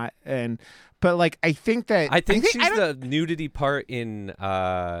 whatnot. But like I think that I think she's I don't- the nudity part in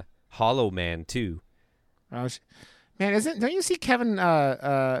Hollow Man too. Oh, man, don't you see Kevin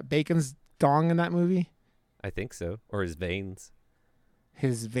Bacon's dong in that movie? I think so, or his veins.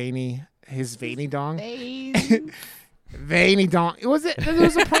 His veiny dong. Veins. Veiny dong. There was a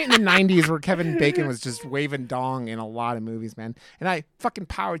point in the 90s where Kevin Bacon was just waving dong in a lot of movies, man. And I fucking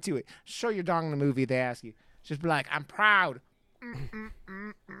power to it. Show your dong in the movie, they ask you. Just be like, I'm proud.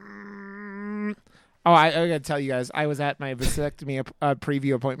 Oh, I gotta tell you guys, I was at my vasectomy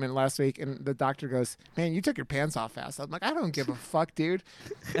preview appointment last week, and the doctor goes, "Man, you took your pants off fast." I'm like, I don't give a fuck, dude.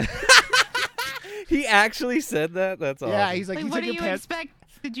 He actually said that? That's awesome. Yeah, he's like, Like, you what took do your you pants. expect?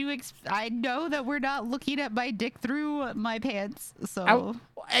 I know that we're not looking at my dick through my pants, so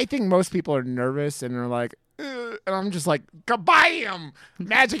I think most people are nervous and are like, "Ugh," and I'm just like, bam,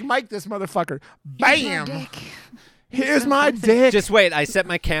 Magic Mike, this motherfucker, Here's my bam. dick. Here's my dick. Just wait. I set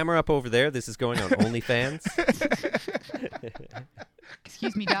my camera up over there. This is going on OnlyFans.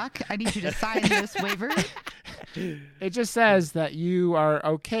 Excuse me, Doc. I need you to sign this waiver. It just says that you are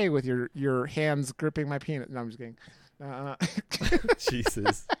okay with your hands gripping my penis. No, I'm just kidding.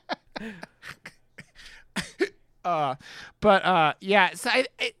 Jesus. Yeah. So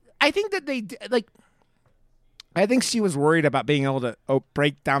I think that they like. I think she was worried about being able to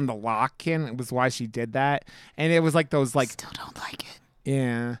break down the lock in. It was why she did that, and it was like those like. Still don't like it.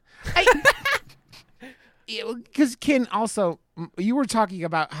 Yeah. Because Ken, also, you were talking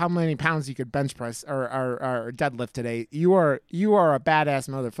about how many pounds you could bench press or deadlift today. You are a badass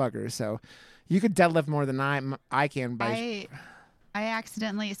motherfucker, so you could deadlift more than I can. I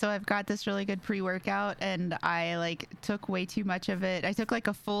accidentally, so I've got this really good pre-workout, and I like took way too much of it. I took like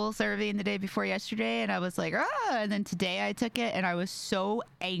a full serving the day before yesterday, and I was like, and then today I took it, and I was so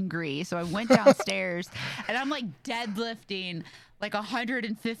angry. So I went downstairs, and I'm like deadlifting like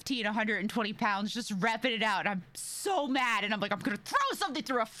 115, 120 pounds, just repping it out. And I'm so mad, and I'm like, I'm gonna throw something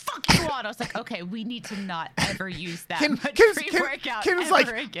through a fucking wall. And I was like, okay, we need to not ever use that much pre-workout Ken was ever like,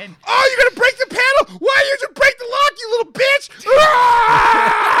 again. oh, you're gonna break the panel? Why did you break the lock, you little bitch?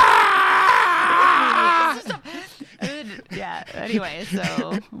 Yeah. Anyway,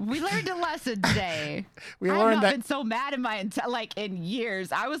 so we learned a lesson today. We I learned have not that been so mad in my in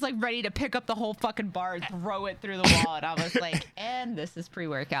years. I was like ready to pick up the whole fucking bar and throw it through the wall, and I was like, "And this is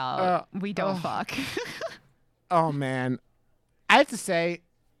pre-workout. We don't fuck." Oh man, I have to say,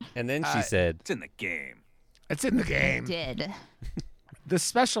 And then she said, It's in the game. it's in the game. Did. The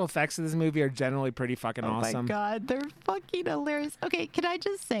special effects of this movie are generally pretty fucking awesome. Oh my god, they're fucking hilarious. Okay, can I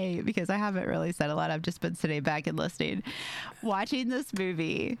just say, because I haven't really said a lot, I've just been sitting back and listening, watching this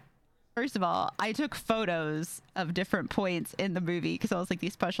movie. First of all, I took photos of different points in the movie because I was like,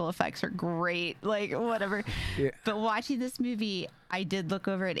 these special effects are great, like whatever. Yeah. But watching this movie, I did look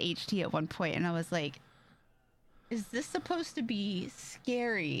over at HT at one point, and I was like, is this supposed to be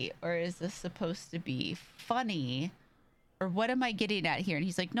scary, or is this supposed to be funny? Or what am I getting at here? And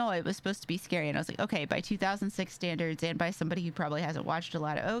he's like, no, it was supposed to be scary. And I was like, okay, by 2006 standards and by somebody who probably hasn't watched a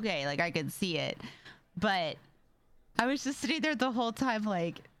lot of okay, like I could see it. But I was just sitting there the whole time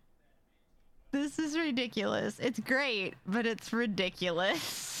like, this is ridiculous. It's great, but it's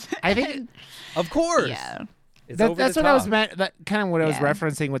ridiculous. I think, of course. Yeah. It's that's what I was meant. That kind of what I was Yeah.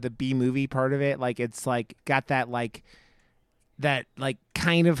 referencing with the B movie part of it. Like it's like got that like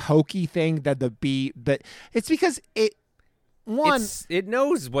kind of hokey thing that the B, but it's because it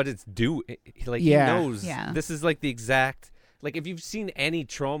knows what it's doing. Like Yeah. it knows. Yeah. This is like the exact. Like if you've seen any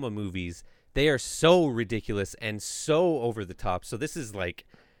trauma movies, they are so ridiculous and so over the top. So this is like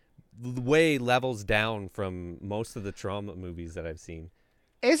way levels down from most of the trauma movies that I've seen.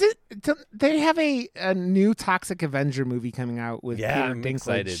 Is it? They have a new Toxic Avenger movie coming out with Yeah, Peter I'm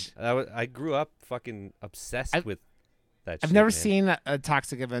Dinklage. excited. I grew up fucking obsessed with that. I've shit, never man. seen a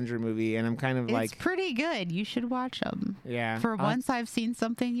Toxic Avenger movie, and I'm kind of It's like, pretty good. You should watch them. yeah. For once I've seen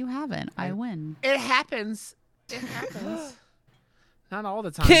something you haven't, I win. It happens. It happens. Not all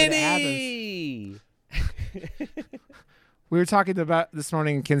the time. But it happens. Kenny. We were talking about this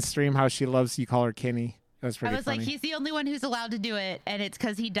morning in Ken's stream how she loves you call her Kenny. That was pretty I was funny. like, he's the only one who's allowed to do it, and it's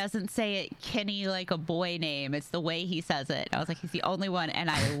because he doesn't say it Kenny like a boy name. It's the way he says it. I was like, he's the only one, and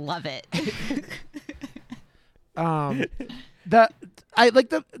I love it.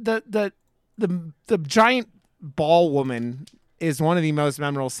 the giant ball woman is one of the most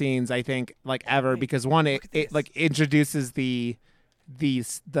memorable scenes I think like ever because one it like introduces the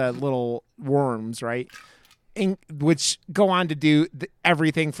little worms, right? Which go on to do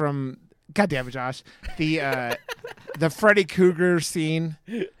everything from God damn it, Josh, the Freddy Krueger scene,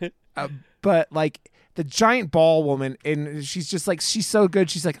 but like the giant ball woman, and she's just like she's so good.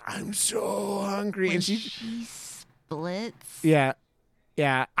 She's like, I'm so hungry, When and she splits. yeah.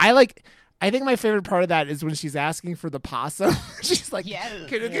 I think my favorite part of that is when she's asking for the possum. She's like, Yes.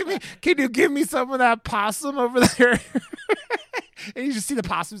 Can you give me some of that possum over there? And you just see the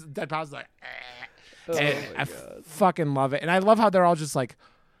possums, dead possums, like, and I fucking love it. And I love how they're all just like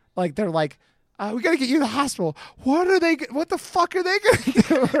they're like, we gotta get you to the hospital. What the fuck are they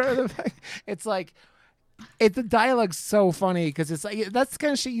gonna do? It's like, the dialogue's so funny because it's like that's the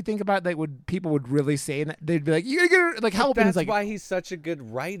kind of shit you think about that people would really say, and they'd be like, "You gotta get her, like help." That's like, why he's such a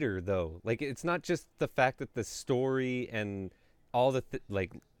good writer, though. Like, it's not just the fact that the story and all the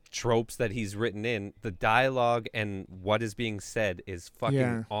like tropes that he's written in, the dialogue and what is being said is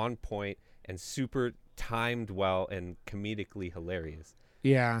fucking on point and super timed well and comedically hilarious.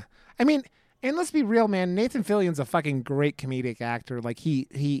 Yeah, I mean, And let's be real, man. Nathan Fillion's a fucking great comedic actor. Like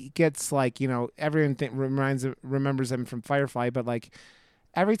he gets like, you know, everyone remembers him from Firefly, but like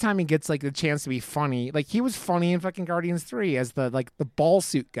every time he gets like the chance to be funny, like he was funny in fucking Guardians 3 as the like the ball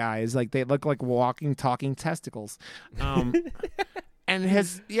suit guys. Like they look like walking, talking testicles. And and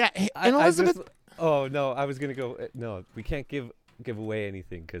Elizabeth. Oh no, I was gonna go. No, we can't give away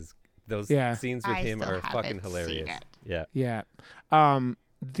anything because those scenes with him are fucking hilarious. Yeah. Yeah.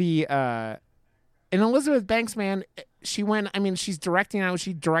 And Elizabeth Banks, man, she went. I mean, she's directing now.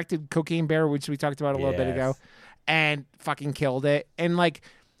 She directed Cocaine Bear, which we talked about a little bit ago, and fucking killed it. And like,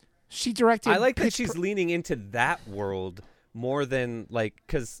 she directed. I like that she's leaning into that world more than like,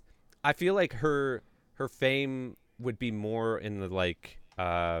 because I feel like her fame would be more in the like,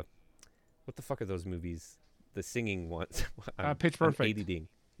 what the fuck are those movies? The singing ones. Pitch Perfect. I'm ADDing.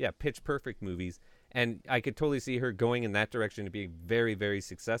 Yeah, Pitch Perfect movies. And I could totally see her going in that direction and being very, very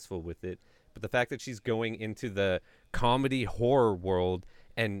successful with it. But the fact that she's going into the comedy horror world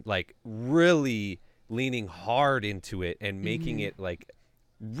and like really leaning hard into it and making it like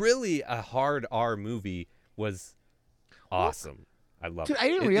really a hard R movie was awesome. I love it. I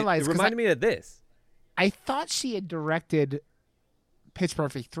didn't realize. It reminded me of this. I thought she had directed Pitch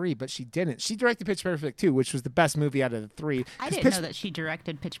Perfect 3, but she didn't. She directed Pitch Perfect 2, which was the best movie out of the three. I didn't know that she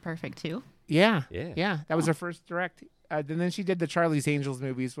directed Pitch Perfect 2. Yeah. Yeah. That was her first direct. And then she did the Charlie's Angels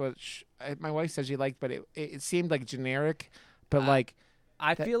movies, which my wife said she liked, but it seemed like generic. But like,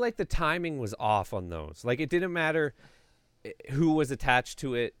 I feel like the timing was off on those. Like it didn't matter who was attached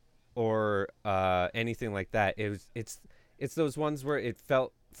to it or anything like that. It's those ones where it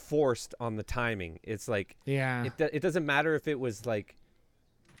felt forced on the timing. It's like it doesn't matter if it was like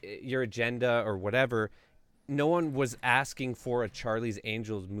your agenda or whatever. No one was asking for a Charlie's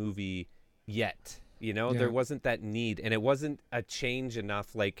Angels movie yet. You know, there wasn't that need, and it wasn't a change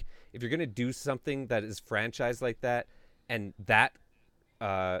enough. Like, if you're going to do something that is franchised like that, and that,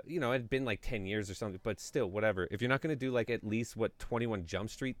 you know, it had been like 10 years or something, but still, whatever. If you're not going to do, like, at least what 21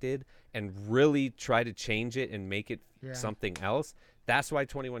 Jump Street did and really try to change it and make it something else, that's why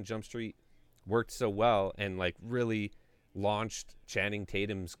 21 Jump Street worked so well and, like, really launched Channing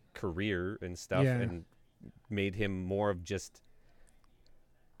Tatum's career and stuff and made him more of just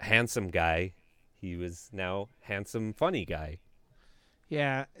handsome guy. He was now handsome, funny guy.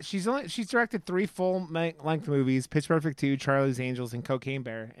 Yeah, she's directed 3 full-length movies: Pitch Perfect 2, Charlie's Angels, and Cocaine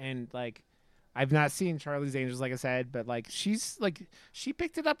Bear. And like, I've not seen Charlie's Angels, like I said, but like she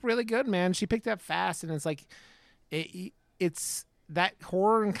picked it up really good, man. She picked it up fast, and it's like, it's that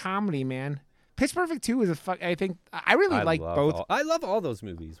horror and comedy, man. Pitch Perfect 2 is I think I really like both. I love all those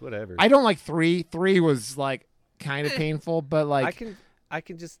movies. Whatever. I don't like 3. 3 was like kind of painful, but like I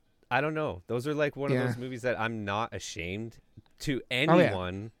can just. I don't know. Those are like one of those movies that I'm not ashamed to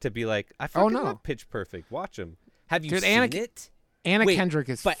anyone to be like, I fucking love Pitch Perfect. Watch them. Have you seen it? Anna Kendrick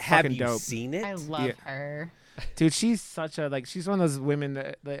is fucking dope. But have you seen it? I love her. Dude, she's such a, like, she's one of those women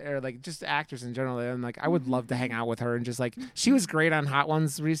that are like just actors in general. And like, I would love to hang out with her and just like, she was great on Hot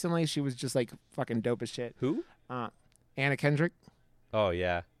Ones recently. She was just like fucking dope as shit. Who? Anna Kendrick. Oh,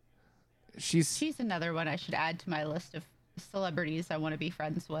 yeah. She's another one I should add to my list of celebrities I want to be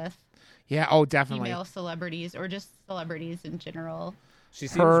friends with. Yeah, oh, definitely. Female celebrities or just celebrities in general. She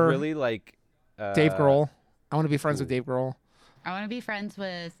seems really like Dave Grohl. I want to be friends with Dave Grohl. I want to be friends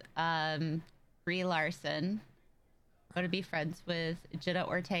with Brie Larson. I want to be friends with Jenna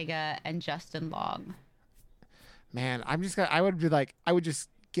Ortega and Justin Long. Man, I would just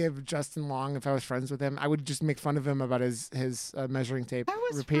give Justin Long, if I was friends with him, I would just make fun of him about his measuring tape repeatedly.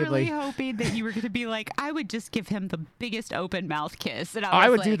 I was really hoping that you were going to be like, I would just give him the biggest open mouth kiss. And I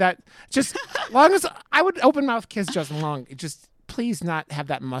would do that. Just long as I would open mouth kiss Justin Long. Just please not have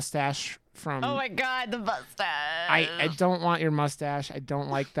that mustache from. Oh my God, the mustache. I don't want your mustache. I don't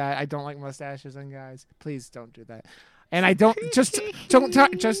like that. I don't like mustaches on guys. Please don't do that. And I don't don't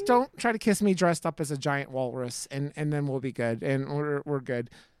try to kiss me dressed up as a giant walrus, and then we'll be good, and we're good.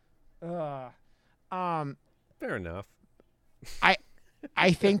 Fair enough.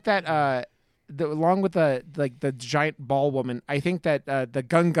 I think that along with the giant ball woman, I think that the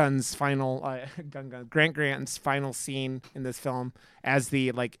Gun's final Grant Grant's final scene in this film as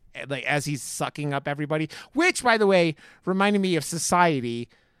the like as he's sucking up everybody, which by the way reminded me of Society,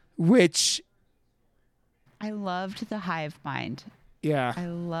 which. I loved the hive mind. Yeah. I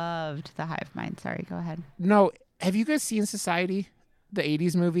loved the hive mind. Sorry, go ahead. No, have you guys seen Society? The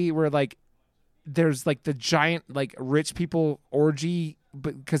 80s movie where like there's like the giant like rich people orgy,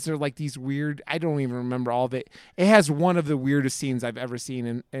 but because they're like these weird, I don't even remember all of it. It has one of the weirdest scenes I've ever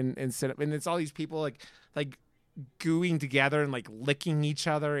seen in set up, and it's all these people like gooing together and like licking each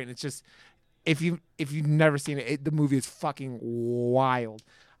other, and it's just if you've never seen it, the movie is fucking wild.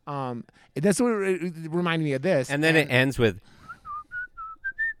 That's what it reminded me of this. And then it ends with,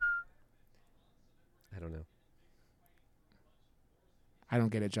 I don't know. I don't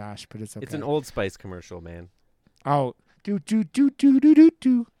get it, Josh, but it's okay. It's an Old Spice commercial, man. Oh, do.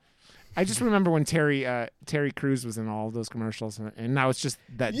 I just remember when Terry Crews was in all of those commercials, and now it's just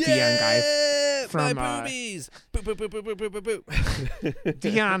that Dion guy from my boobies. Boop, boop, boop, boop, boop, boop, boop.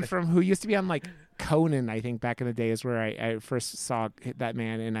 Dion from who used to be on like Conan, I think back in the day is where I first saw that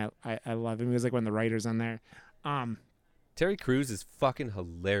man, and I love him. He was like one of the writers on there. Terry Crews is fucking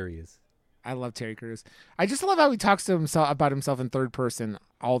hilarious. I love Terry Crews. I just love how he talks to himself about himself in third person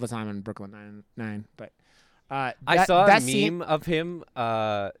all the time in Brooklyn Nine-Nine. But I saw a meme scene of him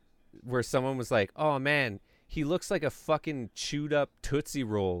where someone was like, "Oh man, he looks like a fucking chewed up Tootsie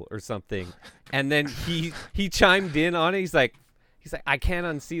Roll or something," and then he chimed in on it. He's like, "I can't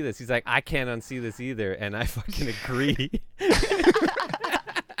unsee this." He's like, "I can't unsee this either," and I fucking agree.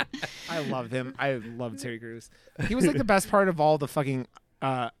 I loved him. I love Terry Crews. He was like the best part of all the fucking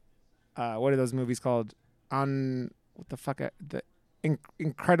what are those movies called? What the fuck?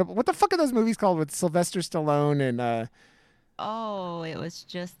 Incredible. What the fuck are those movies called with Sylvester Stallone and Oh, it was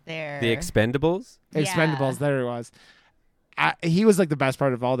just there. The Expendables? Expendables. There it was. He was like the best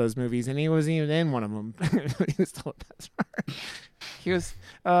part of all those movies, and he wasn't even in one of them. He was still the best part. He was.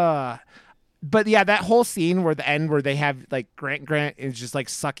 But yeah, that whole scene where the end where they have like Grant is just like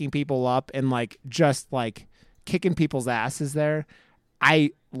sucking people up and like just like kicking people's asses there.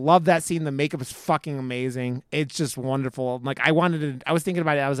 I love that scene. The makeup is fucking amazing. It's just wonderful. Like I was thinking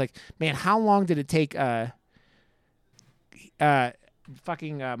about it. I was like, man, how long did it take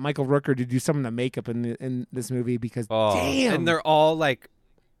fucking Michael Rooker to do some of the makeup in this movie? Because damn, and they're all like,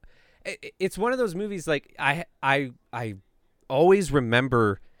 it's one of those movies. Like I always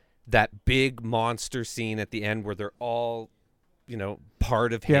remember that big monster scene at the end where they're all,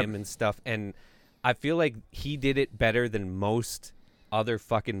 part of him and stuff. And I feel like he did it better than most other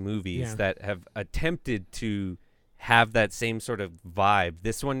fucking movies that have attempted to have that same sort of vibe.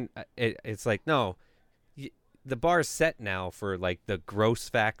 This one, it's like, no, the bar's set now for like the gross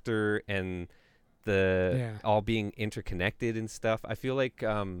factor and the all being interconnected and stuff. I feel like,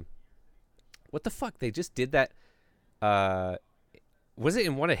 what the fuck? They just did that. Was it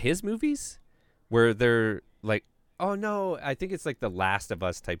in one of his movies where they're like, oh no, I think it's like the Last of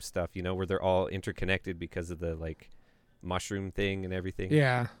Us type stuff, where they're all interconnected because of the like mushroom thing and everything.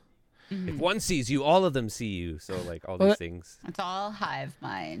 Yeah. Mm-hmm. If one sees you, all of them see you. So like all these things. It's all hive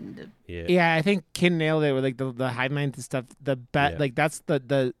mind. Yeah. Yeah, I think Ken nailed it with like the hive mind and stuff. Like that's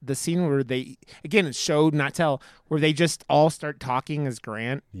the scene where they again it's show not tell where they just all start talking as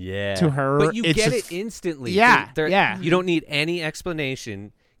Grant to her. But you it's get just, it instantly. Yeah. Yeah. You don't need any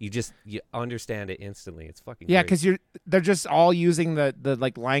explanation. You understand it instantly. It's fucking yeah, great. because they're just all using the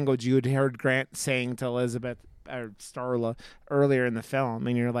like language you had heard Grant saying to Elizabeth or Starla earlier in the film,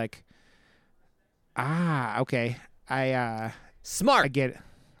 and you're like, okay, smart. I get it.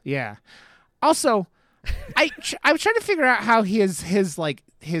 Yeah. Also, I was trying to figure out how his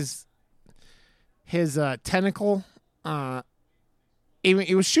tentacle.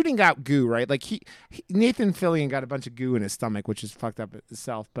 It was shooting out goo, right? Like Nathan Fillion got a bunch of goo in his stomach, which is fucked up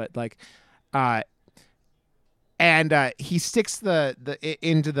itself. But like, and he sticks the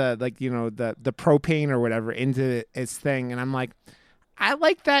into the like the propane or whatever into his thing, and I'm like, I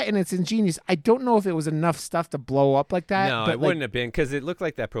like that, and it's ingenious. I don't know if it was enough stuff to blow up like that. No, but it wouldn't have been because it looked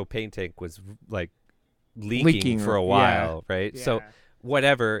like that propane tank was like leaking for a while, right? Yeah. So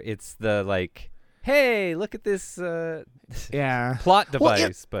whatever, it's the like, hey, look at this plot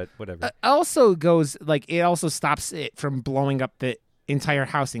device, but whatever. Also goes like it also stops it from blowing up the entire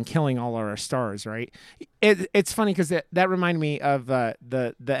house and killing all our stars, right? It's funny because that reminded me of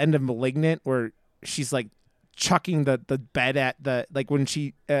the end of *Malignant*, where she's like chucking the bed at the like when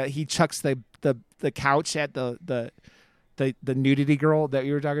he chucks the couch at the nudity girl that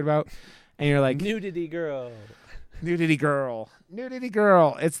you were talking about, and you're like nudity girl. It's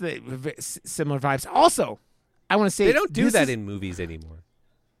the similar vibes. Also, I want to say they don't do that in movies anymore.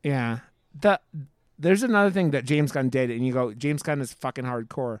 Yeah, there's another thing that James Gunn did, and you go, James Gunn is fucking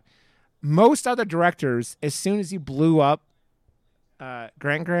hardcore. Most other directors, as soon as he blew up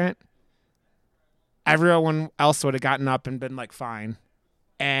Grant, everyone else would have gotten up and been like, fine.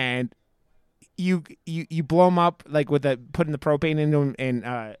 And you blow him up like with putting the propane into him, and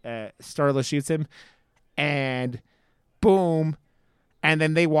Starla shoots him, and boom, and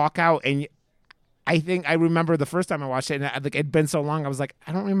then they walk out, and I think I remember the first time I watched it, and like it'd been so long, I was like,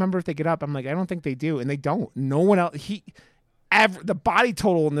 I don't remember if they get up. I'm like, I don't think they do, and they don't. No one else. the body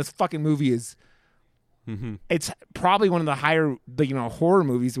total in this fucking movie is. It's probably one of the higher, horror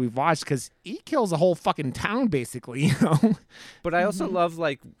movies we've watched because he kills a whole fucking town basically. You know. But I also love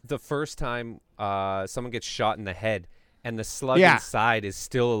like the first time someone gets shot in the head and the slug Yeah. inside is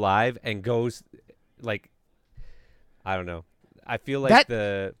still alive and goes like, I don't know. I feel like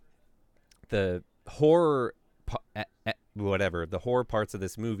the horror, whatever, the horror parts of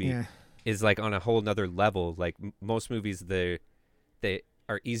this movie is like on a whole nother level. Like most movies, they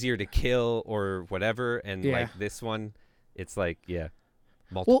are easier to kill or whatever, and like this one, it's like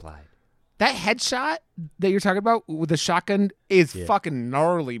multiplied. Well, that headshot that you're talking about with the shotgun is fucking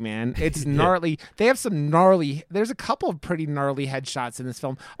gnarly, man. It's gnarly. They have some gnarly. There's a couple of pretty gnarly headshots in this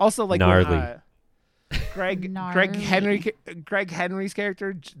film. Also, like gnarly. Greg Henry's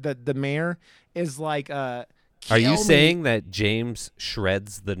character, the mayor, is like. Are you saying that James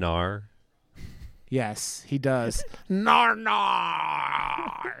shreds the gnar? Yes, he does. Nar.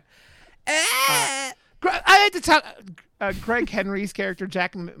 I had to talk. Greg Henry's character,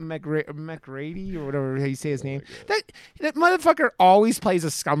 Jack McRady, or whatever how you say his name. That motherfucker always plays a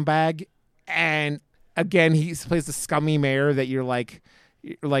scumbag, and again, he plays the scummy mayor that you're like,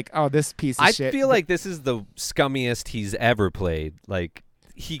 oh, this piece of shit. I feel like this is the scummiest he's ever played. Like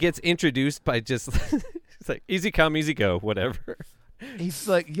he gets introduced by just it's like easy come, easy go, whatever. He's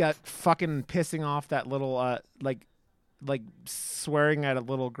like fucking pissing off that little like swearing at a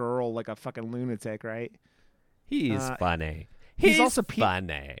little girl like a fucking lunatic, right? He's funny. He's also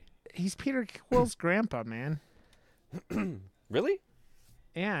funny. He's Peter Quill's grandpa, man. Really?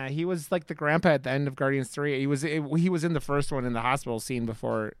 Yeah, he was like the grandpa at the end of Guardians 3. He was in the first one in the hospital scene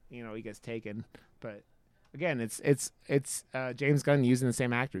before, he gets taken. But again, it's James Gunn using the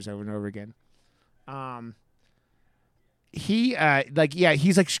same actors over and over again.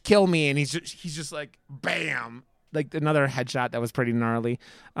 He's like kill me, and he's just like bam, like another headshot that was pretty gnarly.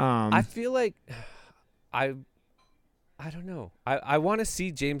 I feel like I don't know. I want to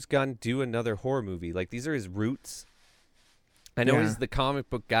see James Gunn do another horror movie. Like these are his roots. I know he's the comic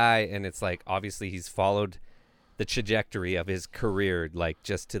book guy, and it's like obviously he's followed the trajectory of his career, like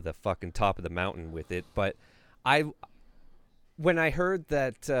just to the fucking top of the mountain with it. But when I heard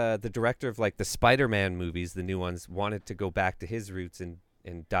that the director of like the Spider-Man movies, the new ones, wanted to go back to his roots and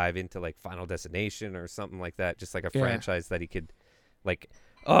dive into like Final Destination or something like that, just like a franchise that he could like,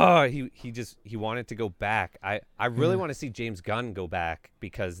 he wanted to go back. I really want to see James Gunn go back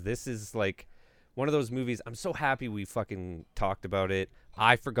because this is like one of those movies. I'm so happy we fucking talked about it.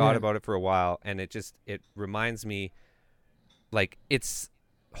 I forgot about it for a while, and it reminds me like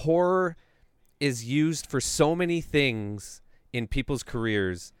horror is used for so many things in people's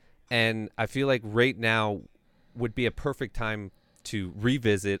careers, and I feel like right now would be a perfect time to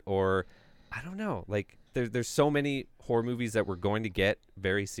revisit, or I don't know, like there's so many horror movies that we're going to get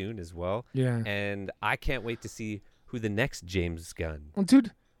very soon as well. Yeah. And I can't wait to see who the next James Gunn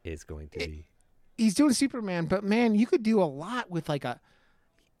is going to be. He's doing Superman, but man, you could do a lot with like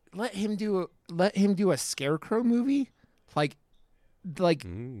let him do a Scarecrow movie, like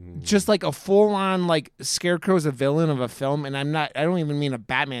just like a full on like Scarecrow's a villain of a film, and I don't even mean a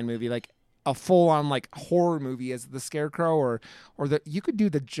Batman movie, like a full on like horror movie as the Scarecrow, or you could do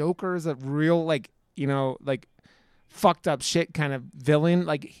the Joker as a real like fucked up shit kind of villain.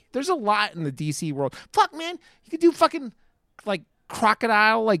 Like there's a lot in the DC world. Fuck man, you could do fucking like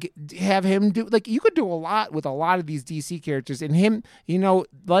Crocodile, like have him do like you could do a lot with a lot of these DC characters, and him,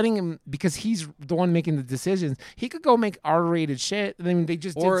 letting him, because he's the one making the decisions. He could go make R-rated shit. I mean, they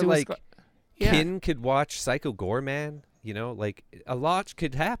just or like Kin could watch Psycho Gore, man. Like a lot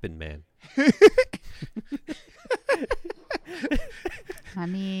could happen, man. I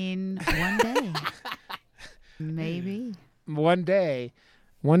mean, one day, maybe. One day,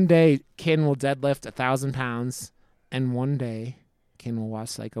 Kin will deadlift 1,000 pounds, and one day, Kin will watch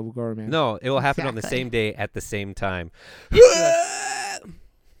Psycho Gore, man. No, it will happen on the same day at the same time.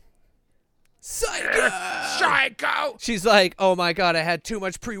 Psycho! She's like, oh my god, I had too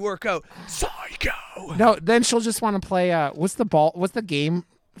much pre-workout. Psycho! No, then she'll just want to play, what's the game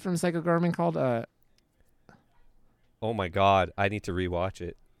from Psycho Gorman called? Oh my god, I need to rewatch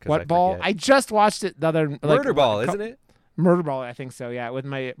it. What ball? I just watched it the other... Murder Ball, isn't it? Murder Ball, I think so, yeah, with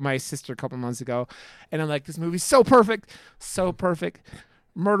my sister a couple months ago. And I'm like, this movie's so perfect. So perfect.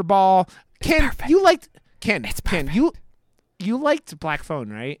 Murder Ball. Ken, you liked... Ken, you liked Black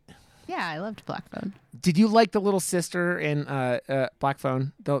Phone, right? Yeah, I loved Black Phone. Did you like the little sister in Black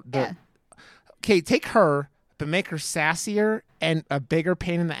Phone? Yeah. Okay, take her, but make her sassier and a bigger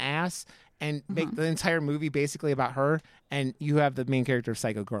pain in the ass, and make the entire movie basically about her, and you have the main character of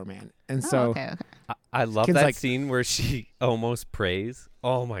Psycho Goreman. And Oh, so okay. I love Ken's that like- scene where she almost prays.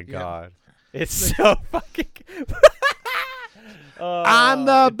 Oh my Yeah. god, it's so fucking. Oh, I'm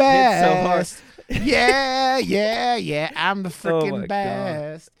the it hits so hard. best. Yeah. I'm the Oh freaking my God.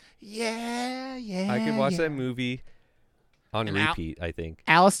 best. Yeah. I could watch yeah. that movie on And Al- repeat. I think.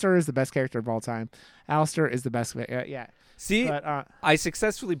 Alistair is the best character of all time. Alistair is the best. Yeah. See, But I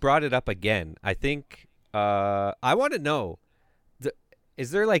successfully brought it up again. I think I want to know,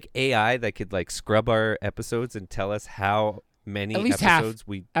 is there like AI that could like scrub our episodes and tell us how many At least half- episodes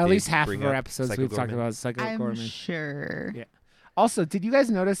we at did least half bring of our up episodes Psycho we've talked Gorman? about Psycho I'm Gorman. sure. Yeah. Also, did you guys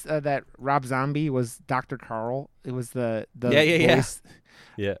notice that Rob Zombie was Dr. Carl? It was the Yeah. voice.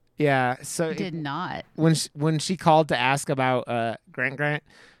 Yeah. Yeah. So Did not. when she called to ask about Grant,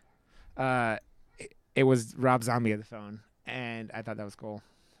 it was Rob Zombie at the phone, and I thought that was cool.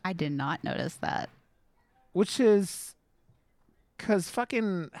 I did not notice that. Which is because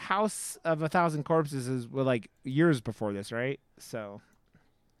fucking House of a Thousand Corpses were like years before this, right? So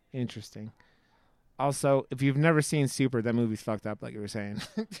interesting. Also, if you've never seen Super, that movie's fucked up, like you were saying.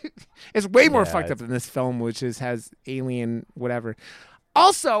 It's way more Yeah, fucked up than this film, which has alien whatever.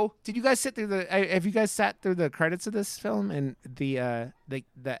 Also, did you guys sit through have you guys sat through the credits of this film and the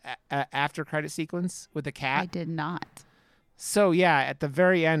after credit sequence with the I cat? did not. So yeah, at the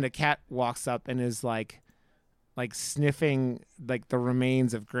very end, a cat walks up and is like sniffing like the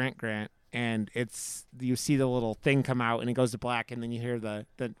remains of Grant, and you see the little thing come out and it goes to black, and then you hear the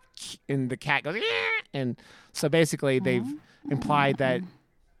and the cat goes, "Yeah!" And so basically they've implied that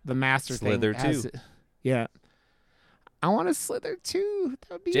the master Slither thing has 2. Yeah, I want a Slither too.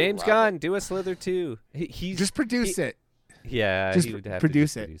 That would be James love Gunn, it. do a Slither too. He's Just produce it. Yeah, just he would have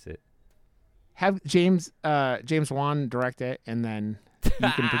produce to it. just produce it. Have James Wan direct it, and then you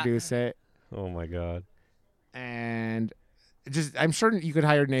can produce it. Oh my god. And I'm sure you could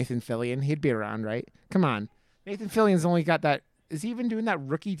hire Nathan Fillion. He'd be around, right? Come on. Nathan Fillion's only got that. Is he even doing that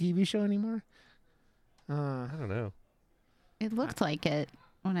Rookie TV show anymore? I don't know. It looked like it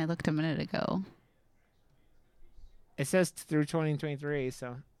when I looked a minute ago. It says through 2023.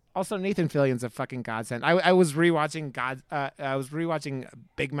 So also Nathan Fillion's a fucking godsend. I was rewatching I was rewatching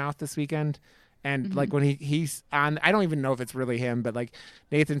Big Mouth this weekend, and like when he's on, I don't even know if it's really him, but like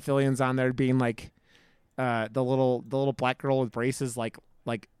Nathan Fillion's on there being like the little black girl with braces, like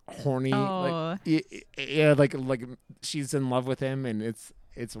horny, Oh. like she's in love with him, and it's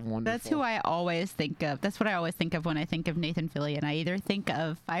wonderful. That's who I always think of. That's what I always think of when I think of Nathan Fillion. I either think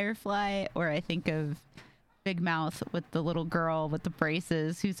of Firefly or I think of Big Mouth with the little girl with the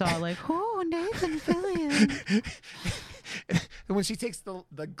braces who's all like, "Oh, Nathan Fillion." And when she takes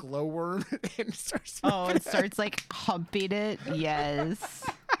the glowworm and starts Oh, it starts like humping it. Yes.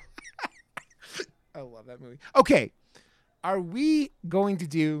 I love that movie. Okay, are we going to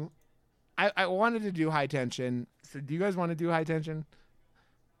do? I wanted to do High Tension. So do you guys want to do High Tension?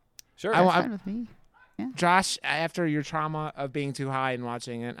 Sure. I That's want- fine with me. Josh, after your trauma of being too high and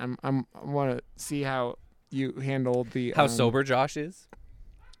watching it, I want to see how you handled the How sober Josh is?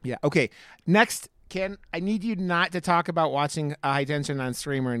 Yeah. Okay. Next, Ken, I need you not to talk about watching High Tension on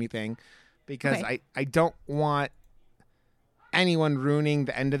stream or anything, because Okay. I don't want anyone ruining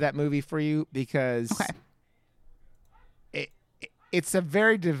the end of that movie for you, because it's a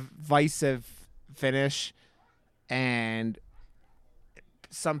very divisive finish, and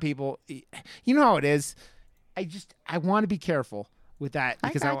some people, you know how it is. I want to be careful with that, I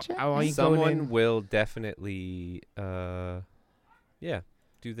because gotcha. I want you going Someone in. will definitely do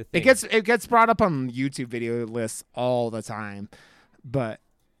the thing. It gets brought up on YouTube video lists all the time, but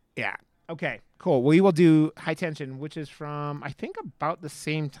yeah. Okay, cool. We will do High Tension, which is from I think about the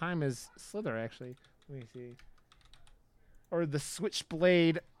same time as Slither, actually. Let me see. Or the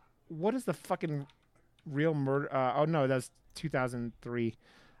Switchblade. What is the fucking real murder? Oh no, that's 2003.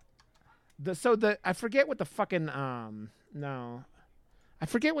 I forget what the fucking no, I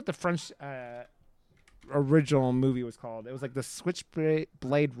forget what the French original movie was called. It was like the Switchblade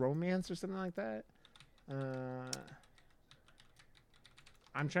Romance or something like that.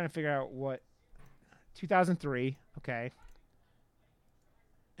 I'm trying to figure out what 2003. Okay.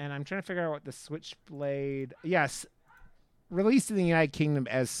 And I'm trying to figure out what the Switchblade. Yes, released in the United Kingdom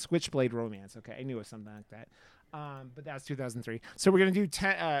as Switchblade Romance. Okay, I knew it was something like that. But that's 2003. So we're gonna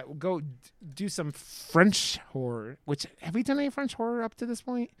do do some French horror. Which have we done any French horror up to this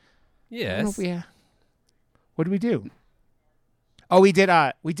point? I don't know Yes. if we have. What did we do? Oh, we did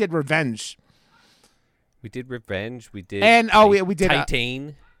Revenge. We did Revenge. We did. And we did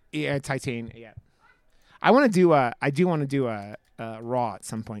Titan. yeah, Titan. Yeah. I do want to do a Raw at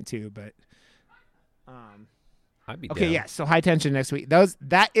some point too, but I'd be Okay, down. yeah. So High Tension next week.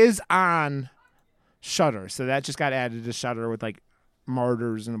 That is on Shudder. So that just got added to Shudder with like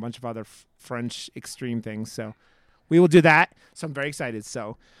Martyrs and a bunch of other French extreme things. So we will do that. So I'm very excited.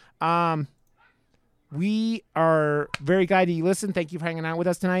 So we are very glad you listened. Thank you for hanging out with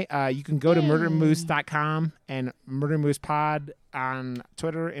us tonight. You can go to murdermoose.com and murdermoosepod on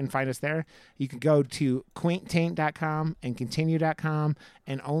Twitter and find us there. You can go to quainttaint.com and continue.com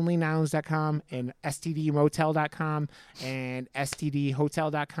and onlynouns.com and stdmotel.com and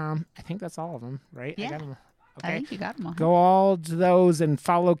stdhotel.com. I think that's all of them, right? Yeah. I got them. I Okay. think you got them all. Go all to those and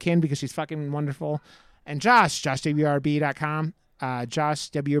follow Kim because she's fucking wonderful. And joshwrb.com.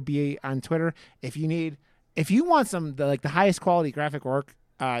 Josh WB on Twitter. If you want the highest quality graphic work,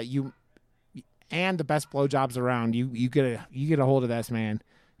 and the best blowjobs around, you get a hold of this man.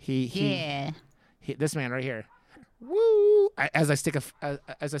 He this man right here. Woo! As I stick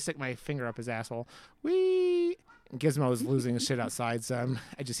my finger up his asshole. Wee! Gizmo's losing his shit outside, so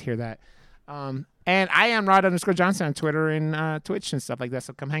I just hear that. And I am Rod_Johnson on Twitter and Twitch and stuff like that.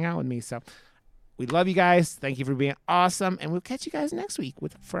 So come hang out with me. So. We love you guys. Thank you for being awesome. And we'll catch you guys next week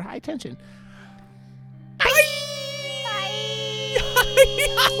for High Tension. Bye.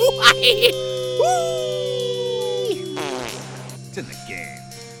 It's in the game.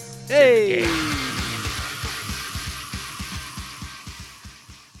 Hey.